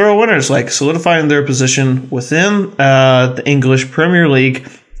thorough winners, like solidifying their position within the English Premier League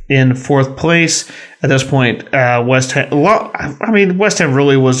in 4th place. At this point, West Ham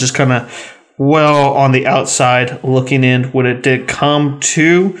really was just kind of on the outside looking in when it did come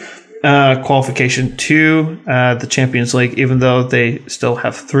to qualification to the Champions League, even though they still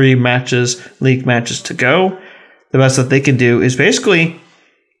have 3 league matches to go. The best that they can do is basically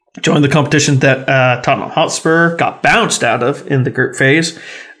join the competition that Tottenham Hotspur got bounced out of in the group phase.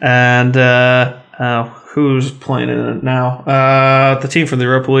 And who's playing in it now? The team from the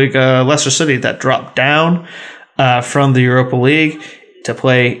Europa League, Leicester City, that dropped down from the Europa League to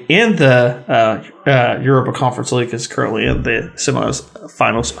play in the Europa Conference League, is currently in the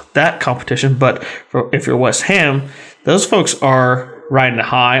semi-finals of that competition. But if you're West Ham, those folks are riding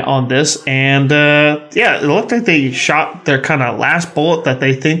high on this, and it looked like they shot their kind of last bullet that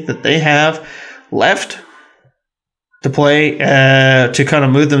they think that they have left to play to kind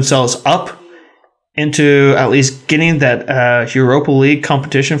of move themselves up into at least getting that Europa League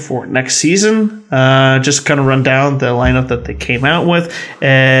competition for next season. Just kind of run down the lineup that they came out with.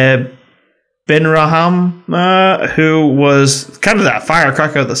 Benrahma, who was kind of that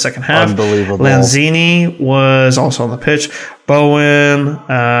firecracker of the second half. Unbelievable. Lanzini was also on the pitch. Bowen,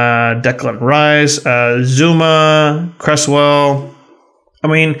 Declan Rice, Zuma, Cresswell. I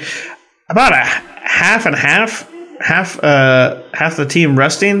mean, about a half and half. Half the team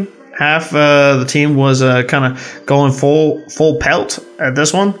resting. Half the team was kind of going full pelt at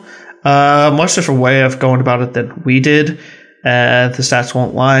this one. Much different way of going about it than we did. The stats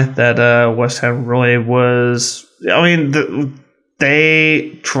won't lie that West Ham really was. I mean,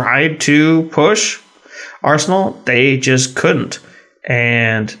 they tried to push Arsenal, they just couldn't.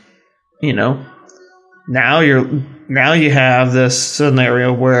 And now you have this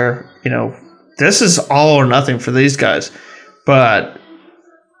scenario where this is all or nothing for these guys, but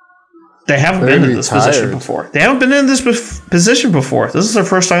they haven't been in this position before. They haven't been in this position before. This is their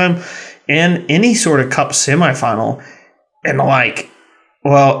first time in any sort of cup semifinal. And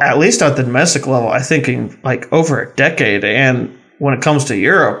at least at the domestic level, I think in over a decade. And when it comes to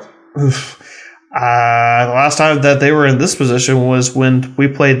Europe, the last time that they were in this position was when we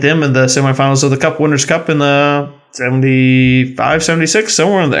played them in the semifinals of the Cup Winners' Cup in the 75, 76,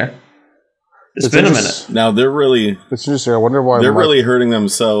 somewhere in there. It's been a minute. Now they're really. It's interesting. I wonder why they're really hurting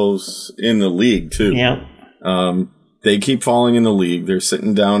themselves in the league too. Yeah. They keep falling in the league. They're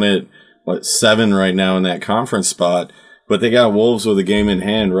sitting down at 7 right now in that conference spot. But they got Wolves with a game in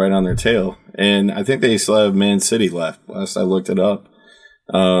hand right on their tail. And I think they still have Man City left, last I looked it up.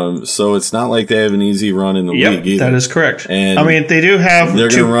 So it's not like they have an easy run in the league either. That is correct. And I mean, they do have they're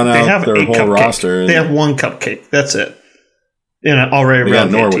going to run out their whole roster. They have 1 cupcake. That's it. Already they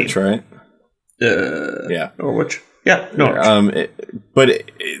around got Norwich, team. right? Yeah. Norwich. Yeah, Norwich. But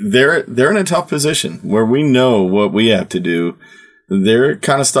they're in a tough position where we know what we have to do. They're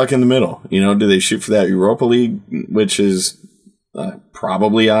kind of stuck in the middle. Do they shoot for that Europa League, which is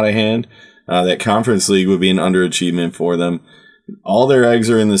probably out of hand? That Conference League would be an underachievement for them. All their eggs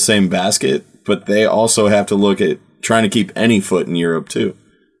are in the same basket, but they also have to look at trying to keep any foot in Europe too.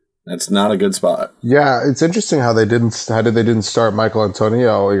 That's not a good spot. Yeah, it's interesting how they didn't start Michael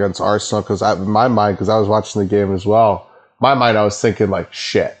Antonio against Arsenal, because in my mind, because I was watching the game as well, my mind I was thinking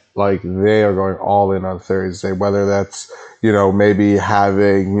shit. They are going all in on Thursday, whether that's, maybe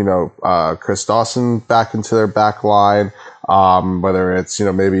having, Chris Dawson back into their back line, whether it's,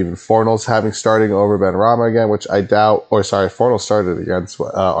 maybe even Fornals starting over Benrahma again, which I doubt, Fornals started against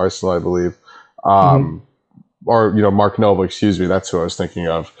Arsenal, I believe. Mark Noble, excuse me, that's who I was thinking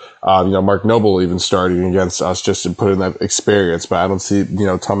of. Mark Noble even starting against us just to put in that experience, but I don't see,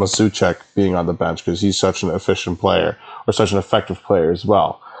 Thomas Zuchek being on the bench because he's such an efficient player or such an effective player as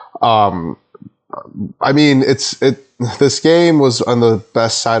well. This game was on the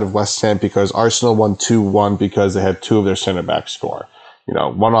best side of West Ham because Arsenal won 2-1 because they had two of their center backs score.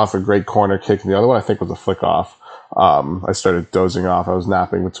 One off a great corner kick, and the other one I think was a flick off. I started dozing off. I was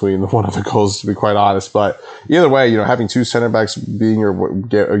napping between one of the goals, to be quite honest. But either way, having two center backs being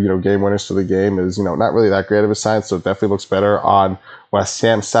your game winners for the game is not really that great of a sign. So it definitely looks better on West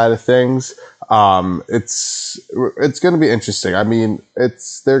Ham's side of things. It's going to be interesting. I mean, I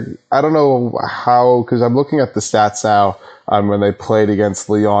don't know how, because I'm looking at the stats now. When they played against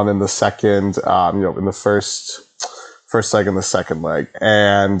Lyon in the second, in the first leg and the second leg,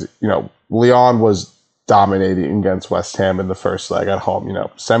 and Lyon was dominating against West Ham in the first leg at home.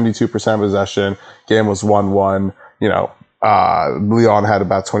 72% possession. Game was 1-1. Lyon had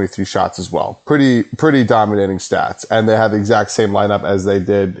about 23 shots as well. Pretty dominating stats, and they had the exact same lineup as they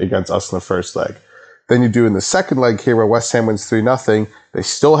did against us in the first leg. Then you do in the second leg here, where West Ham wins 3-0. They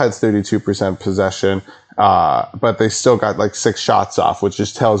still had 32% possession, but they still got like 6 shots off, which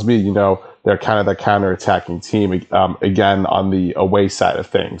just tells me, they're kind of the counter-attacking team again on the away side of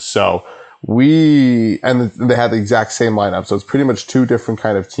things. So they had the exact same lineup, so it's pretty much two different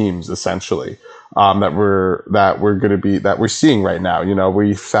kind of teams essentially that we're seeing right now.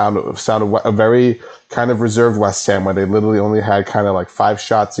 We found a very kind of reserved West Ham where they literally only had kind of like 5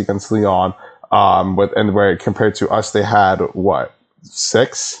 shots against Lyon, where compared to us they had what,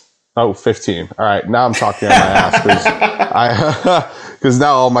 6? Oh, 15. All right, now I'm talking on my ass because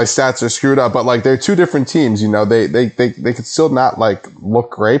now all my stats are screwed up. But like, they're two different teams. They could still not like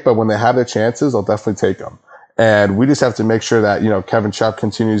look great, but when they have their chances, they'll definitely take them. And we just have to make sure that Kevin Trapp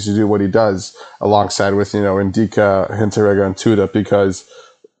continues to do what he does alongside with Ndika, Hinteregger, and Tuta, because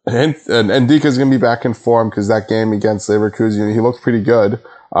Ndika's going to be back in form because that game against Leverkusen, he looked pretty good.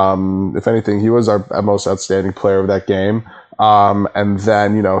 If anything, he was our most outstanding player of that game. And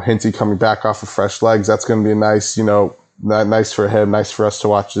then, Hinty coming back off of fresh legs, that's going to be nice, nice for him, nice for us to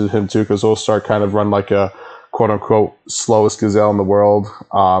watch him too, because he'll start kind of run like a quote unquote slowest gazelle in the world,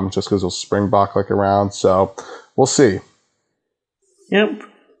 just because he'll springbok like around. So we'll see. Yep.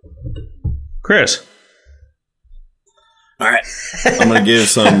 Chris. All right. I'm going to give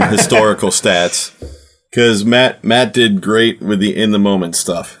some historical stats because Matt did great with the in the moment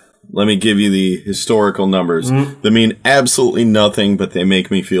stuff. Let me give you the historical numbers. They mean absolutely nothing, but they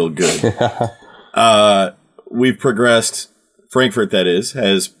make me feel good. We've progressed, Frankfurt that is,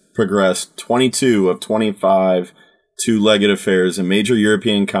 has progressed 22 of 25 two-legged affairs in major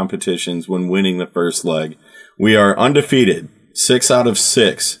European competitions when winning the first leg. We are undefeated 6 out of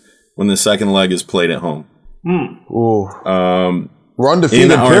 6 when the second leg is played at home. Ooh. We're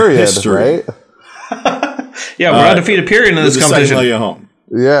undefeated, period, history, right? Yeah, we're undefeated, period, in this competition. Second leg at home.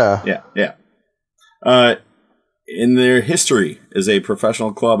 Yeah. In their history as a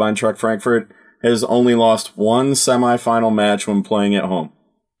professional club, Eintracht Frankfurt has only lost one semifinal match when playing at home.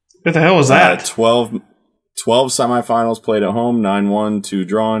 What the hell was that? 12 semifinals played at home, 9-1, 2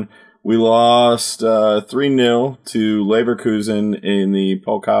 drawn. We lost 3-0 to Leverkusen in the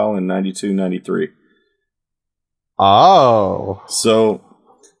Pokal in 92-93. Oh. So,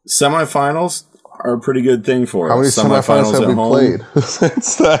 semifinals are a pretty good thing for us. How many semifinals have we played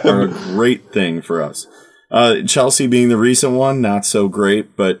since then? Are a great thing for us. Chelsea being the recent one, not so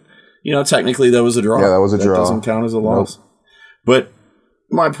great, but technically that was a draw. Yeah, that was a draw. That doesn't count as a loss. But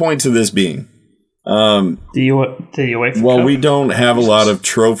my point to this being, while we don't have a lot of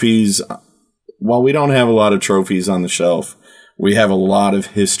trophies, on the shelf, we have a lot of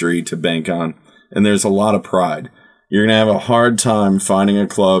history to bank on, and there's a lot of pride. You're gonna have a hard time finding a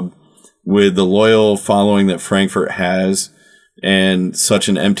club with the loyal following that Frankfurt has and such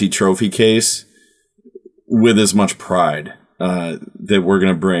an empty trophy case with as much pride that we're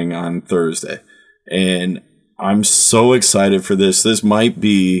going to bring on Thursday. And I'm so excited for this. This might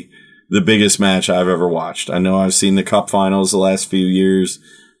be the biggest match I've ever watched. I know I've seen the cup finals the last few years.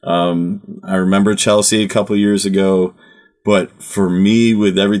 I remember Chelsea a couple years ago. But for me,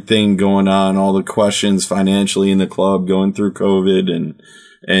 with everything going on, all the questions financially in the club, going through COVID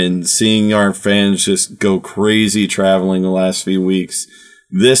and seeing our fans just go crazy traveling the last few weeks,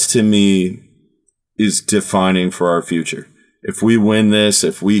 this to me is defining for our future. If we win this,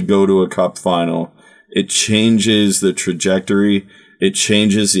 if we go to a cup final, it changes the trajectory. It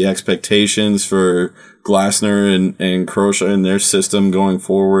changes the expectations for Glasner and Kroosha and their system going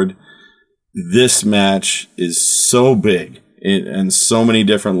forward. This match is so big in so many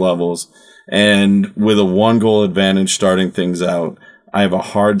different levels. And with a 1-goal advantage starting things out, I have a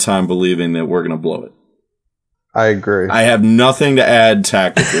hard time believing that we're going to blow it. I agree. I have nothing to add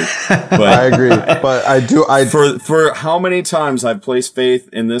tactically, but I agree. But I do. For how many times I've placed faith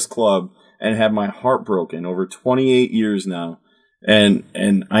in this club and had my heart broken over 28 years now. And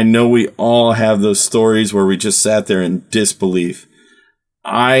I know we all have those stories where we just sat there in disbelief.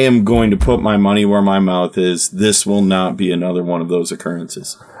 I am going to put my money where my mouth is. This will not be another one of those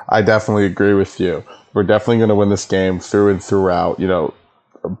occurrences. I definitely agree with you. We're definitely going to win this game through and throughout. You know,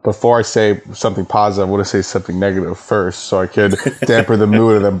 before I say something positive, I want to say something negative first, so I could damper the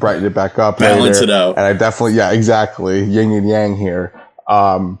mood and then brighten it back up. Balance later. it out. And I definitely, yeah, exactly, yin and yang here.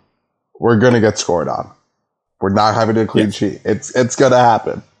 We're going to get scored on. We're not having a clean sheet. It's going to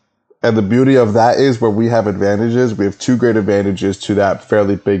happen. And the beauty of that is where we have advantages. We have 2 great advantages to that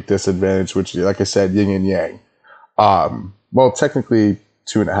fairly big disadvantage, which, like I said, yin and yang. Well, technically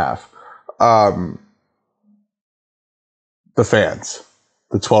 2.5. The fans,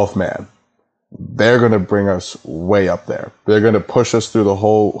 the 12th man, they're going to bring us way up there. They're going to push us through the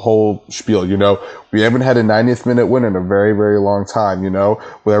whole spiel. You know, we haven't had a 90th minute win in a very, very long time. You know,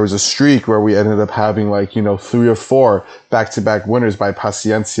 there was a streak where we ended up having 3 or 4 back-to-back winners by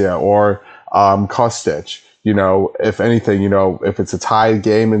Paciencia or Kostic. You know, if anything, you know, if it's a tied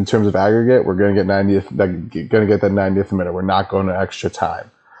game in terms of aggregate, we're going to get that 90th minute. We're not going to extra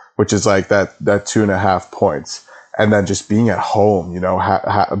time, which is like that 2.5 points. And then just being at home, you know,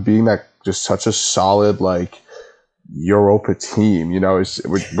 being that just such a solid Europa team, you know,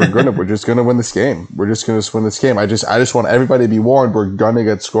 we're just gonna win this game. We're just gonna win this game. I just want everybody to be warned. We're gonna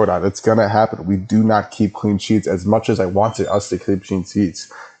get scored on. It's gonna happen. We do not keep clean sheets as much as I wanted us to keep clean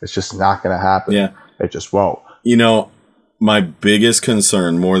sheets. It's just not gonna happen. Yeah, it just won't. You know, my biggest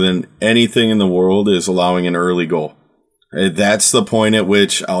concern more than anything in the world is allowing an early goal. That's the point at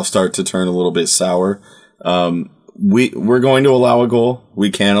which I'll start to turn a little bit sour. We're going to allow a goal.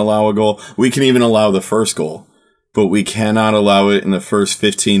 We can allow a goal. We can even allow the first goal, but we cannot allow it in the first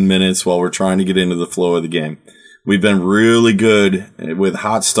 15 minutes while we're trying to get into the flow of the game. We've been really good with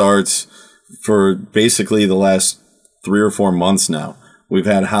hot starts for basically the last 3 or 4 months now. We've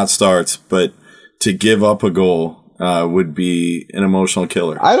had hot starts, but to give up a goal would be an emotional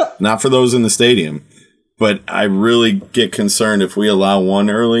killer. Not for those in the stadium, but I really get concerned if we allow one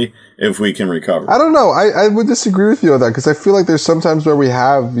early, if we can recover. I don't know. I would disagree with you on that because I feel like there's sometimes where we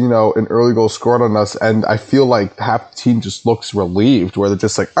have, you know, an early goal scored on us, and I feel like half the team just looks relieved, where they're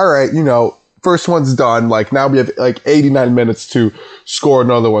just like, all right, you know, first one's done. Like, now we have 89 minutes to score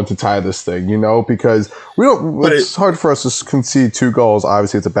another one to tie this thing, you know, because we don't. But it's hard for us to concede 2 goals.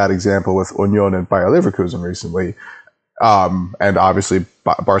 Obviously, it's a bad example with Union and Bayer Leverkusen recently. And obviously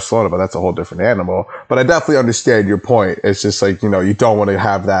Barcelona, but that's a whole different animal. But I definitely understand your point. It's just like, you know, you don't want to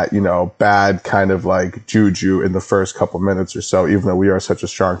have that, you know, bad kind of juju in the first couple minutes or so, even though we are such a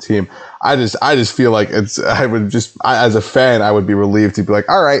strong team. I just feel like as a fan, I would be relieved to be like,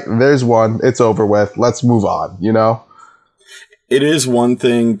 all right, there's one, it's over with. Let's move on, you know? It is one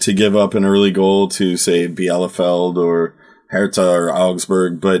thing to give up an early goal to, say, Bielefeld or Hertha or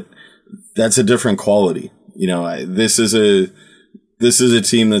Augsburg, but that's a different quality. You know, this is a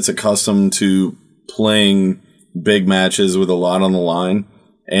team that's accustomed to playing big matches with a lot on the line.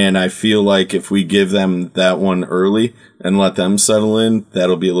 And I feel like if we give them that one early and let them settle in,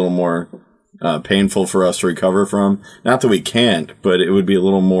 that'll be a little more painful for us to recover from. Not that we can't, but it would be a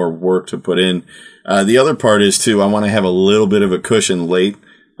little more work to put in. The other part is, too, I want to have a little bit of a cushion late.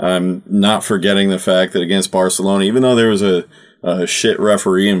 Not forgetting the fact that against Barcelona, even though there was a shit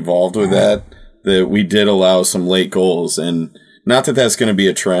referee involved with that we did allow some late goals. And not that that's going to be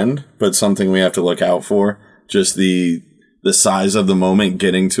a trend, but something we have to look out for. Just the size of the moment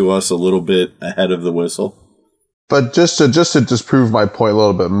getting to us a little bit ahead of the whistle. But just to prove my point a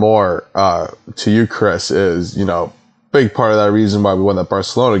little bit more to you, Chris, is, you know, big part of that reason why we won that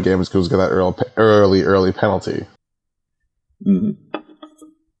Barcelona game is because we got that early penalty. Mm-hmm.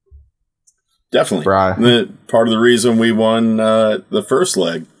 Definitely. Brian. Part of the reason we won the first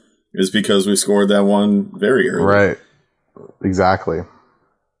leg is because we scored that one very early. Right. Exactly.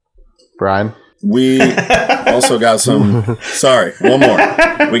 Brian? We also got some... Sorry, one more.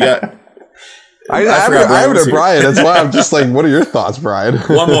 We got... I have it, Brian. That's why I'm just like, what are your thoughts, Brian?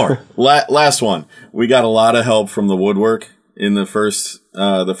 One more. Last one. We got a lot of help from the woodwork in the first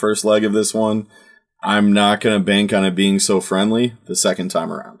leg of this one. I'm not going to bank on it being so friendly the second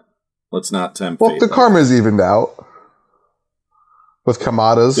time around. Let's not tempt fate. Well, the karma's evened out. With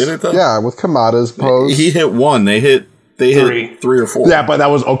Kamada's. Did it though? Yeah, with Kamada's pose. He hit one. They hit 3 or 4. Yeah, but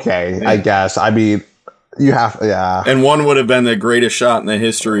that was okay, I guess. I mean, You have, yeah. And one would have been the greatest shot in the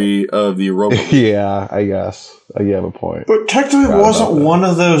history of the Europa League. Yeah, I guess. You have a point. But technically, it wasn't one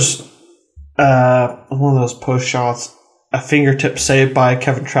of those post shots, a fingertip save by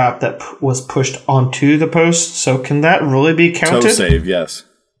Kevin Trapp that was pushed onto the post. So can that really be counted? Toe save, yes.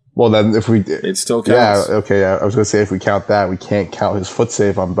 Well, then if we... It still counts. Yeah, okay. I was going to say if we count that, we can't count his foot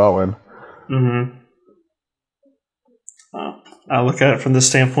save on Bowen. Mm-hmm. I look at it from the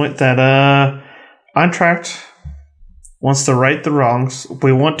standpoint that Eintracht wants to right the wrongs.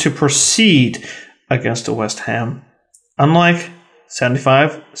 We want to proceed against a West Ham. Unlike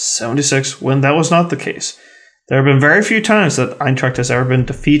 75, 76, when that was not the case. There have been very few times that Eintracht has ever been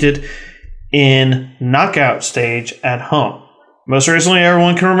defeated in knockout stage at home. Most recently,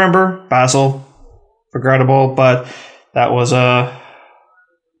 everyone can remember Basel, regrettable, but that was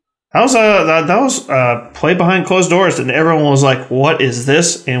play behind closed doors, and everyone was like, "What is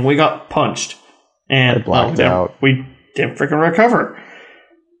this?" And we got punched, and blacked out. We didn't freaking recover.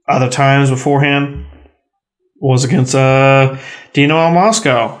 Other times beforehand was against Dinamo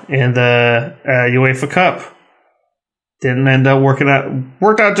Moscow in the UEFA Cup. Didn't end up worked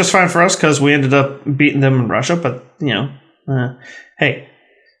out just fine for us because we ended up beating them in Russia. But hey,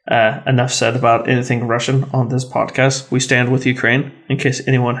 enough said about anything Russian on this podcast. We stand with Ukraine, in case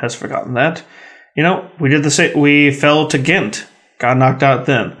anyone has forgotten that. We did the same. We fell to Ghent, got knocked out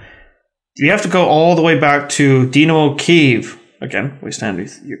then. You have to go all the way back to Dynamo Kyiv. Again, we stand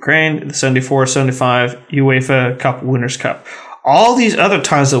with Ukraine, the 74-75 UEFA Cup Winners' Cup. All these other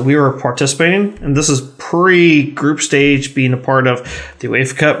times that we were participating, and this is pre-group stage, being a part of the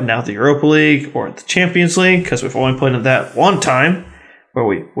UEFA Cup, now the Europa League, or the Champions League, because we've only played in that one time, where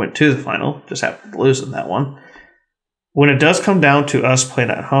we went to the final, just happened to lose in that one. When it does come down to us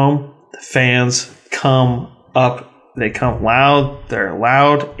playing at home, the fans come up, they come loud, they're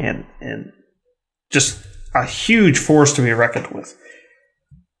loud, and just a huge force to be reckoned with.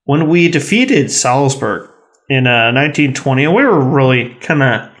 When we defeated Salzburg in 1920, and we were really kind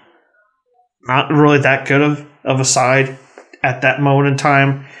of not really that good of a side at that moment in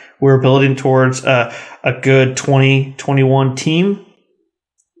time. We were building towards a good 2021 team.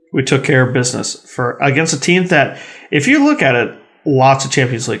 We took care of business against a team that, if you look at it, lots of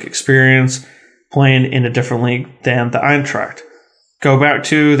Champions League experience, playing in a different league than the Eintracht. Go back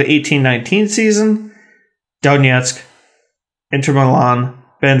to the 18-19 season, Donetsk, Inter Milan,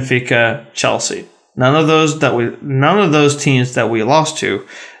 Benfica, Chelsea. None of those teams that we lost to,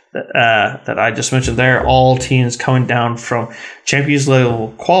 that I just mentioned there, all teams coming down from Champions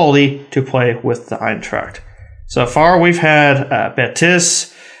League quality to play with the Eintracht. So far, we've had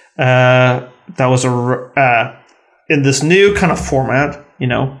Betis. That was in this new kind of format.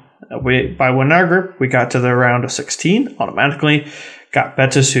 By winning our group, we got to the round of 16 automatically. Got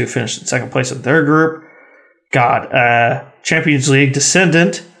Betis, who finished in second place in their group. Got Champions League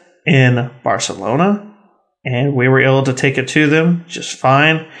descendant in Barcelona, and we were able to take it to them just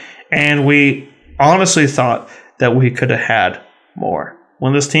fine. And we honestly thought that we could have had more.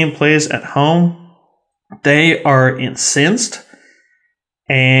 When this team plays at home, they are incensed.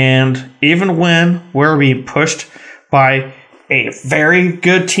 And even when we're being pushed by a very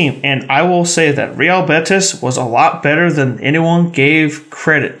good team, and I will say that Real Betis was a lot better than anyone gave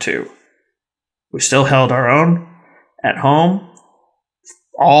credit to, we still held our own at home.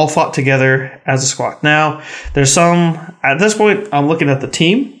 All fought together as a squad. Now, at this point, I'm looking at the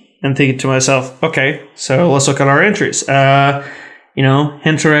team and thinking to myself, okay, so let's look at our entries.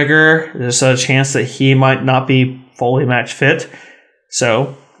 Hinteregger, there's a chance that he might not be fully match fit.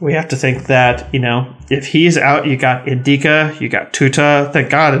 So we have to think that, if he's out, you got Indika, you got Tuta.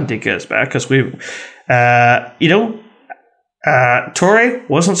 Thank God Indika is back, because Torre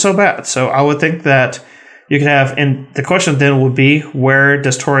wasn't so bad. So I would think that you could have, and the question then would be, where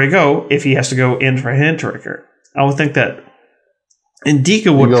does Torre go if he has to go in for Hinteregger? I would think that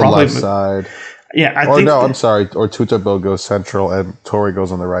Indika would probably left side. Yeah, I'm sorry. Or Tuta Bill goes central and Torre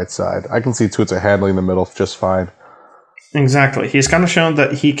goes on the right side. I can see Tuta handling the middle just fine. Exactly. He's kind of shown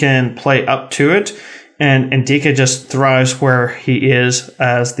that he can play up to it, and Indika just thrives where he is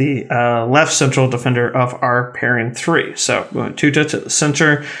as the left central defender of our pairing three. So going Tuta to the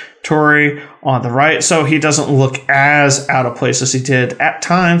center, Torre on the right, so he doesn't look as out of place as he did at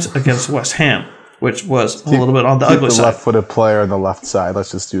times against West Ham, which was a little bit on the ugly side. The left-footed player on the left side.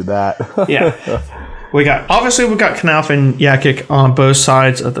 Let's just do that. Yeah. We've got Knauf and Jakic on both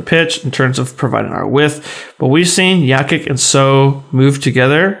sides of the pitch in terms of providing our width, but we've seen Jakic and So move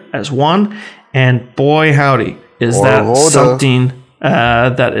together as one, and boy howdy, is that something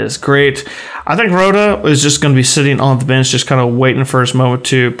That is great. I think Rhoda is just going to be sitting on the bench, just kind of waiting for his moment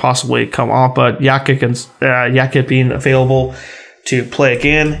to possibly come off. But Jakic being available to play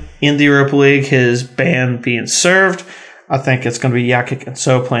again in the Europa League, his ban being served, I think it's going to be Jakic and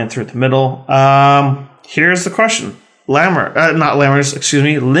So playing through the middle. Here's the question. Lindstrom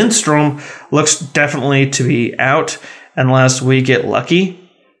looks definitely to be out unless we get lucky.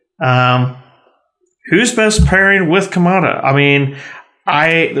 Who's best pairing with Kamada? I mean,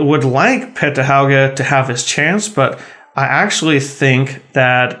 I would like Petter Hauge to have his chance, but I actually think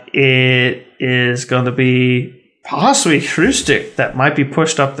that it is going to be possibly Hrustic that might be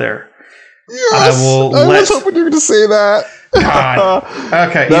pushed up there. Yes, I was hoping you were going to say that. God.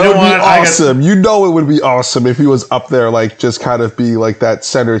 Okay, that would be awesome. You know it would be awesome if he was up there, like just kind of be like that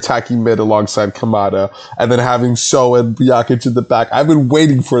center attacking mid alongside Kamada, and then having So and Jakic in the back. I've been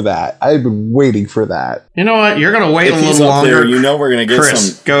waiting for that. You know what? You're gonna wait a little longer. There, you know we're gonna get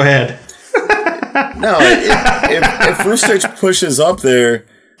Chris, some. Go ahead. No, if Hrustic pushes up there,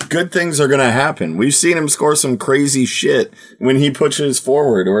 good things are gonna happen. We've seen him score some crazy shit when he pushes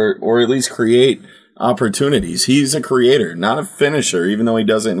forward, or at least create opportunities. He's a creator, not a finisher, even though he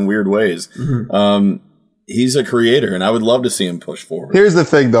does it in weird ways. Mm-hmm. He's a creator, and I would love to see him push forward. Here's the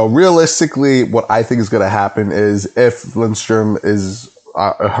thing, though. Realistically, what I think is going to happen is if Lindstrom is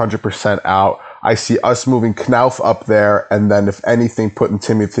 100% out, I see us moving Knauf up there, and then if anything, putting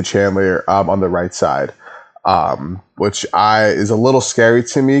Timothy Chandler on the right side. Which is a little scary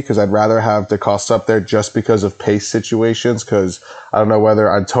to me because I'd rather have DeCosta up there just because of pace situations, because I don't know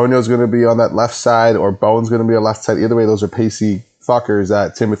whether Antonio's going to be on that left side or Bowen's going to be on left side. Either way, those are pacey fuckers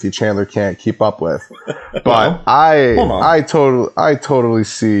that Timothy Chandler can't keep up with. But I totally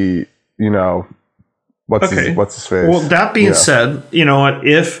see, what's his face. Well, that being said, you know what,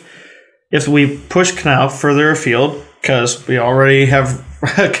 if we push Knauf further afield, because we already have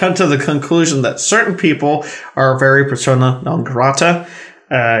come to the conclusion that certain people are very persona non grata.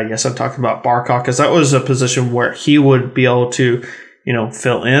 Yes, I'm talking about Barkov, because that was a position where he would be able to,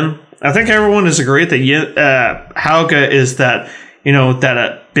 fill in. I think everyone is agreed that Hauge is that, that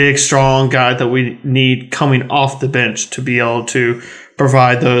a big, strong guy that we need coming off the bench to be able to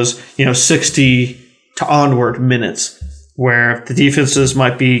provide those, 60 to onward minutes where the defenses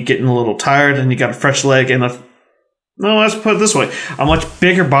might be getting a little tired and you got a fresh leg and let's put it this way, a much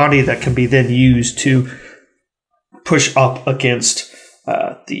bigger body that can be then used to push up against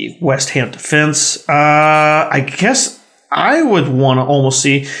the West Ham defense. I guess I would want to almost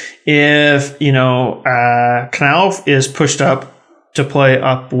see if, Knauf is pushed up to play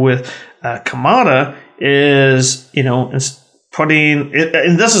up with Kamada is, putting it,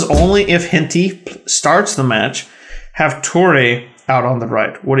 and this is only if Henty starts the match, have Torre out on the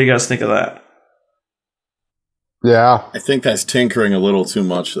right. What do you guys think of that? Yeah. I think that's tinkering a little too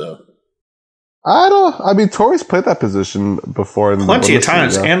much, though. Torres played that position before. Plenty of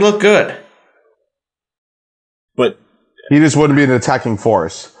times, and look good. But he just wouldn't be an attacking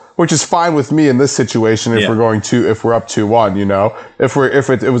force, which is fine with me in this situation if we're up 2-1,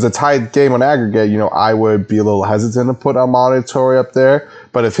 If it was a tied game on aggregate, I would be a little hesitant to put Amade Torre up there.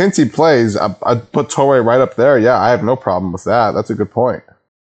 But if Hinty plays, I'd put Torre right up there. Yeah, I have no problem with that. That's a good point.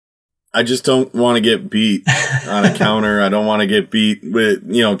 I just don't want to get beat on a counter. I don't want to get beat with,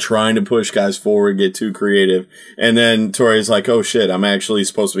 trying to push guys forward, get too creative. And then Torre's like, oh shit, I'm actually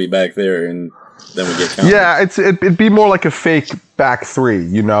supposed to be back there. And then we get countered. Yeah, it'd be more like a fake back three,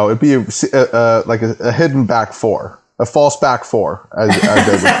 It'd be like a hidden back four, a false back four, as they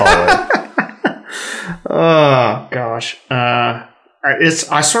would call it. Oh, gosh. I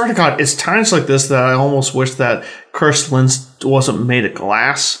swear to God, it's times like this that I almost wish that Kirsten wasn't made of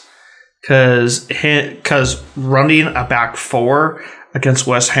glass. Because running a back four against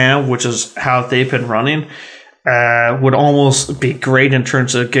West Ham, which is how they've been running, would almost be great in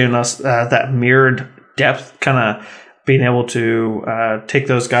terms of giving us that mirrored depth, kind of being able to take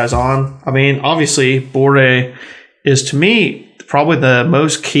those guys on. I mean, obviously, Borre is, to me, probably the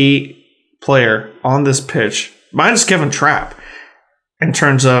most key player on this pitch, minus Kevin Trapp, in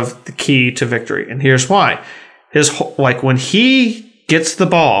terms of the key to victory. And here's why. When he gets the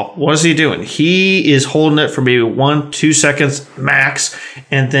ball, what is he doing? He is holding it for maybe 1-2 seconds max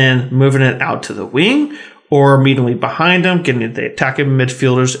and then moving it out to the wing or immediately behind him, getting the attacking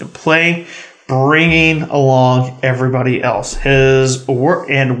midfielders in play, bringing along everybody else.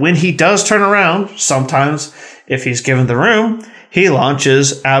 And when he does turn around, sometimes if he's given the room, he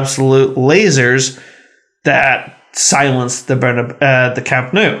launches absolute lasers that silence the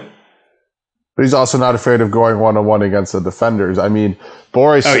Camp Nou. But he's also not afraid of going one-on-one against the defenders. I mean,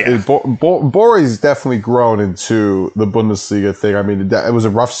 Boris Boris definitely grown into the Bundesliga thing. I mean, it was a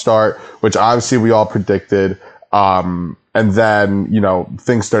rough start, which obviously we all predicted. And then,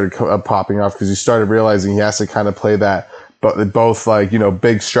 things started popping off because he started realizing he has to kind of play that, but both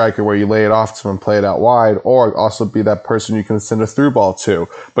big striker where you lay it off to him and play it out wide, or also be that person you can send a through ball to.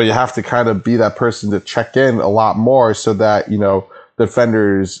 But you have to kind of be that person to check in a lot more so that,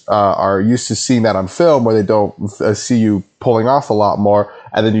 defenders are used to seeing that on film where they don't see you pulling off a lot more,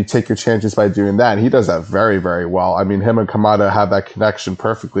 and then you take your chances by doing that. And he does that very, very well. I mean, him and Kamada have that connection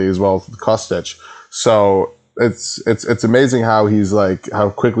perfectly, as well as Kostic. So it's amazing how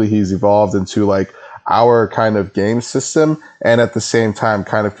how quickly he's evolved into our kind of game system, and at the same time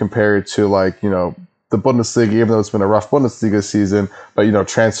kind of compared to the Bundesliga, even though it's been a rough Bundesliga season, but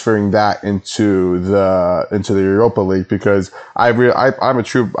transferring that into the Europa League, because I'm a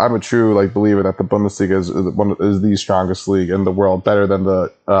true believer that the Bundesliga is the strongest league in the world, better than the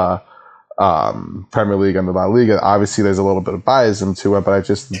Premier League and the La Liga. Obviously, there's a little bit of bias into it, but I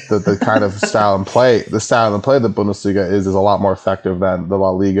just the kind of style and play of the Bundesliga is a lot more effective than the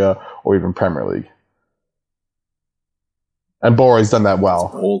La Liga or even Premier League. And Bora's done that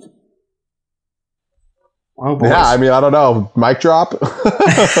well. Old. Oh, boys. Yeah, I mean, I don't know. Mic drop? At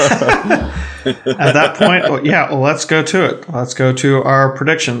that point, let's go to it. Let's go to our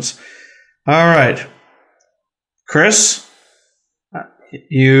predictions. All right. Chris,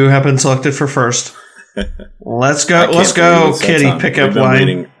 you have been selected for first. Let's go. Let's go, Kitty pickup line.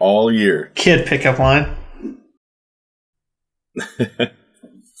 Waiting all year. Kid pickup line.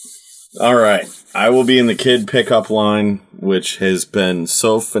 All right. I will be in the kid pickup line, which has been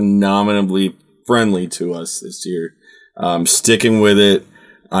so phenomenally friendly to us this year. I'm sticking with it.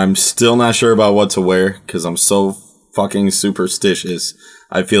 I'm still not sure about what to wear because I'm so fucking superstitious.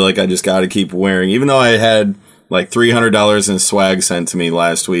 I feel like I just got to keep wearing, even though I had $300 in swag sent to me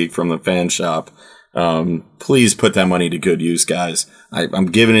last week from the fan shop. Please put that money to good use, guys. I'm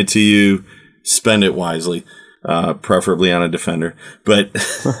giving it to you. Spend it wisely. Preferably on a defender. But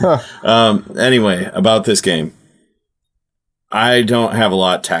anyway, about this game. I don't have a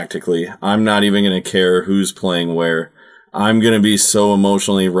lot tactically. I'm not even going to care who's playing where. I'm going to be so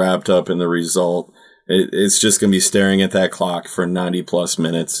emotionally wrapped up in the result. It's just going to be staring at that clock for 90 plus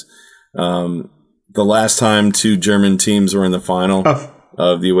minutes. The last time two German teams were in the final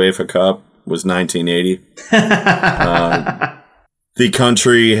of the UEFA Cup was 1980. The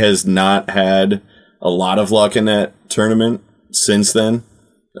country has not had a lot of luck in that tournament since then.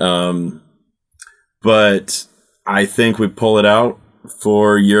 But I think we pull it out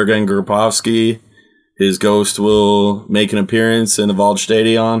for Jurgen Grabowski. His ghost will make an appearance in the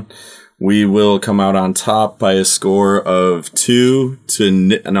Waldstadion. We will come out on top by a score of 2-1.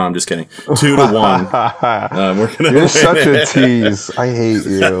 We're gonna You're such a tease. I hate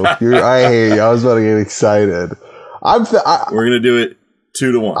you. I hate you. I was about to get excited. We're gonna do it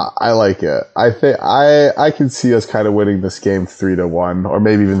 2-1. I like it. I think I can see us kind of winning this game 3-1, or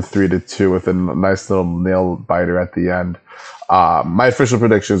maybe even 3-2 with a nice little nail biter at the end. My official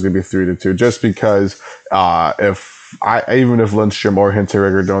prediction is going to be 3-2, just because even if Lundstrom or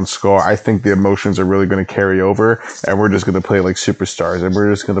Hinteregger don't score, I think the emotions are really going to carry over, and we're just going to play like superstars, and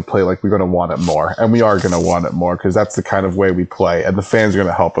we're just going to play like we're going to want it more, and we are going to want it more because that's the kind of way we play, and the fans are going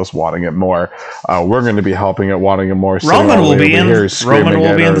to help us wanting it more. We're going to be helping it, wanting it more. Roman will be in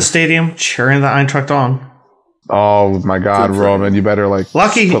the stadium cheering the Eintracht on. Oh my God, Roman! You better lucky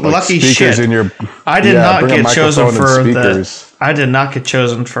speakers shit. in your. I did not get chosen for the. I did not get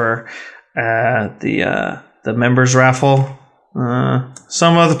chosen for the members raffle.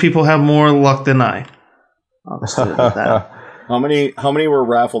 Some other people have more luck than I. I'll just leave it at that. How many were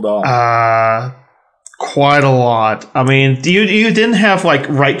raffled off? Quite a lot. I mean, you didn't have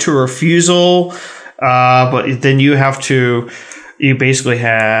right to refusal, but then you basically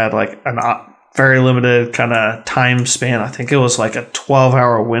had a very limited kind of time span. I think it was a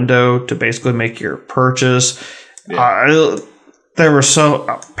 12-hour window to basically make your purchase. Yeah. There were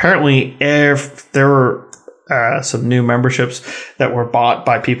apparently there were some new memberships that were bought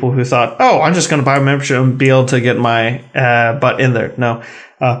by people who thought, oh, I'm just going to buy a membership and be able to get my butt in there. No,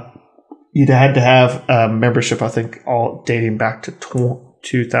 you had to have a membership, I think, all dating back to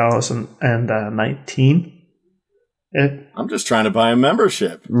 2019. I'm just trying to buy a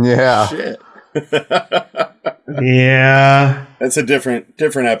membership. Yeah. Shit. Yeah. That's a different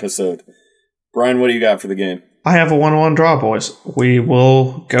episode. Brian, what do you got for the game? I have a 1-1 draw, boys. We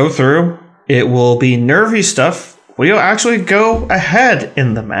will go through. It will be nervy stuff. We'll actually go ahead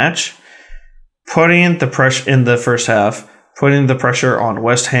in the match, putting the pressure in the first half, putting the pressure on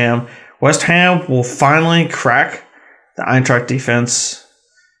West Ham. West Ham will finally crack the Eintracht defense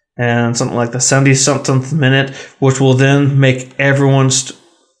and something like the 70-something minute, which will then make everyone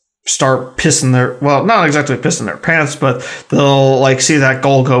start pissing their, well, not exactly pissing their pants, but they'll like see that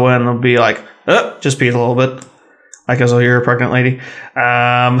goal go in and they'll be like, just beat a little bit. Like as though you're a pregnant lady.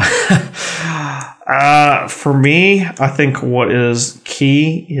 For me, I think what is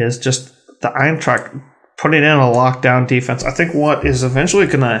key is just the Eintracht putting in a lockdown defense. I think what is eventually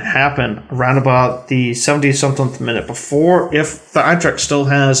going to happen around about the 70-something minute before, if the Eintracht still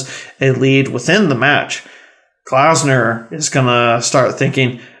has a lead within the match, Glasner is going to start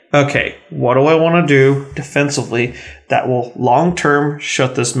thinking, okay, what do I want to do defensively that will long-term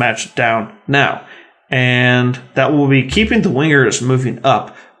shut this match down now? And that will be keeping the wingers moving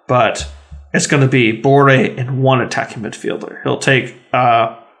up, but it's going to be Borre and one attacking midfielder. He'll take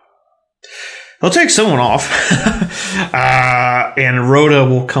someone off, and Rhoda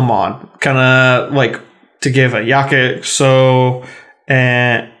will come on, kind of like to give a Yake so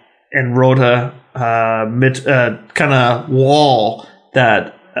and Rhoda kind of wall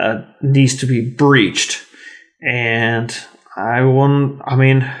that needs to be breached. And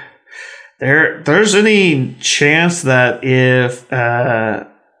there's any chance that if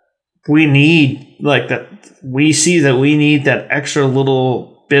we need like that, we see that we need that extra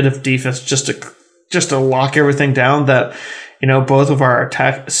little bit of defense just to lock everything down, that both of our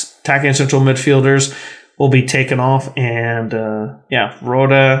attacking central midfielders will be taken off, and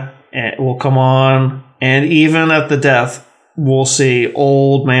Rhoda will come on, and even at the death we'll see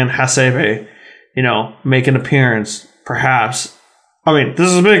old man Hasebe make an appearance, perhaps. This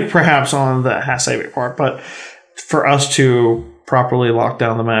is a big perhaps on the Hasebe part, but for us to properly lock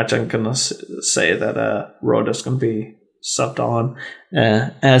down the match, I'm going to say that Rhoda's going to be subbed on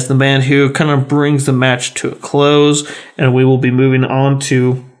as the man who kind of brings the match to a close, and we will be moving on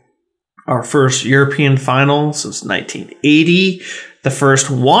to our first European final since 1980, the first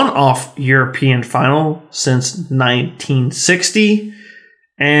one-off European final since 1960,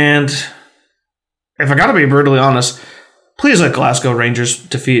 and if I got to be brutally honest, please let Glasgow Rangers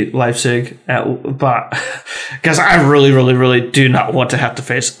defeat Leipzig because I really, really, really do not want to have to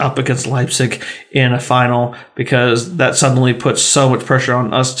face up against Leipzig in a final, because that suddenly puts so much pressure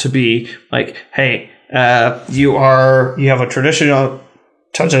on us to be like, hey, you have a traditional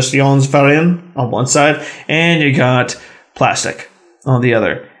Traditionsverein on one side, and you got Plastic on the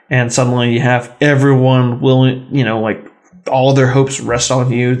other, and suddenly you have everyone willing, like all their hopes rest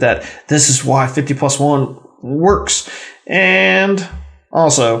on you that this is why 50+1 works. And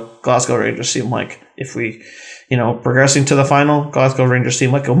also, Glasgow Rangers seem like, if we, progressing to the final, Glasgow Rangers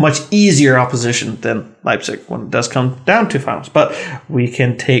seem like a much easier opposition than Leipzig when it does come down to finals. But we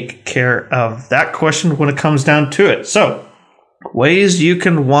can take care of that question when it comes down to it. So, ways you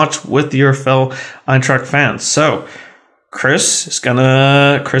can watch with your fellow Eintracht fans. So, Chris has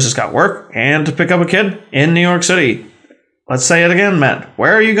got work and to pick up a kid in New York City. Let's say it again, Matt.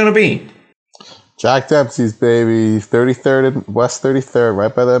 Where are you going to be? Jack Dempsey's, baby. 33rd and West 33rd,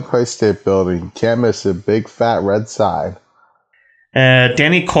 right by the Empire State Building. Can't miss it. Big fat red sign.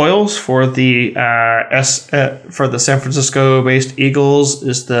 Danny Coyles for the San Francisco-based Eagles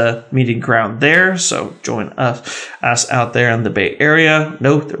is the meeting ground there. So join us out there in the Bay Area.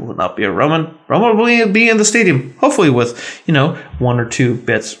 No, there will not be a Roman. Roman will be in the stadium, hopefully with one or two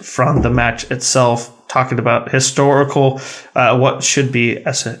bits from the match itself, talking about historical, what should be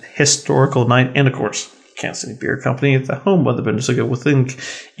as a historical night, and of course, Kansas City Beer Company, the home of the Bundesliga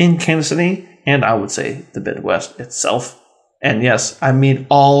in Kansas City, and I would say the Midwest itself. And yes, I mean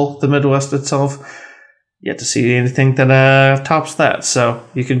all the Midwest itself. Yet to see anything that tops that. So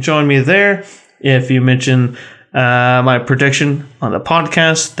you can join me there if you mention my prediction on the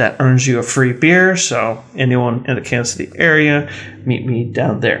podcast. That earns you a free beer. So anyone in the Kansas City area, meet me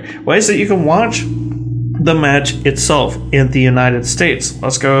down there. Ways that you can watch the match itself in the United States.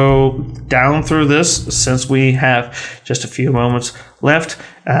 Let's go down through this since we have just a few moments left.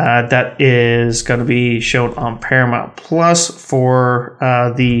 That is going to be shown on Paramount Plus for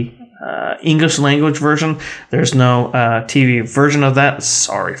the English language version. There's no TV version of that.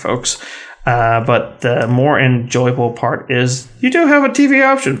 Sorry, folks. But the more enjoyable part is you do have a TV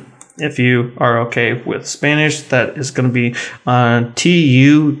option. If you are okay with Spanish, that is going to be on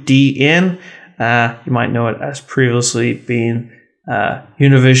TUDN. You might know it as previously being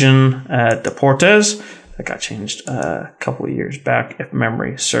Univision Deportes. That got changed a couple of years back, if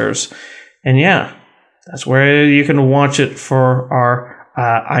memory serves. And yeah, that's where you can watch it for our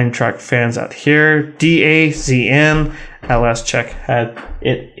Eintracht fans out here. DAZN. Last check had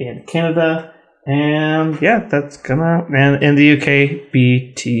it in Canada. And yeah, that's gonna, and in the UK,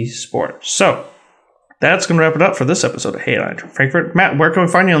 BT Sport. So that's gonna wrap it up for this episode of Hey Eintracht Frankfurt. Matt, where can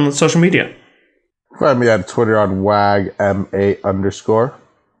we find you on the social media? Find me on Twitter on WAGMA_.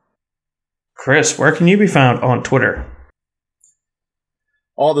 Chris, where can you be found on Twitter?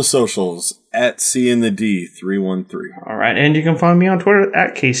 All the socials at CInTheD313. All right, and you can find me on Twitter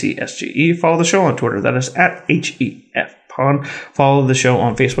at KCSGE. Follow the show on Twitter. That is at HEFPod. Follow the show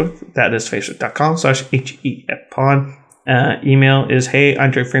on Facebook. That is facebook.com/HEFPod. Email is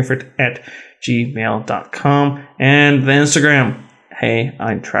heyeintrachtfrankfurt@gmail.com. And the Instagram, Hey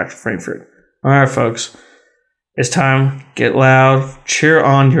Eintracht Frankfurt. All right, folks. It's time. Get loud. Cheer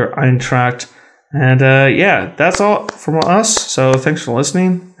on your Eintracht. And yeah, that's all from us. So thanks for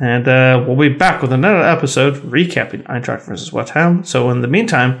listening. And we'll be back with another episode recapping Eintracht versus West Ham. So in the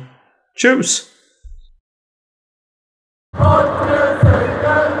meantime, choose.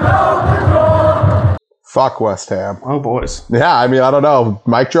 Fuck West Ham. Oh, boys. Yeah, I mean, I don't know.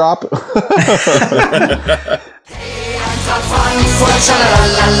 Mic drop? Frankfurt, la la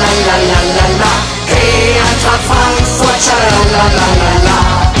la la la la la. Hey, Eintracht Frankfurt, la la la la la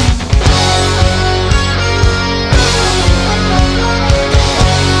la.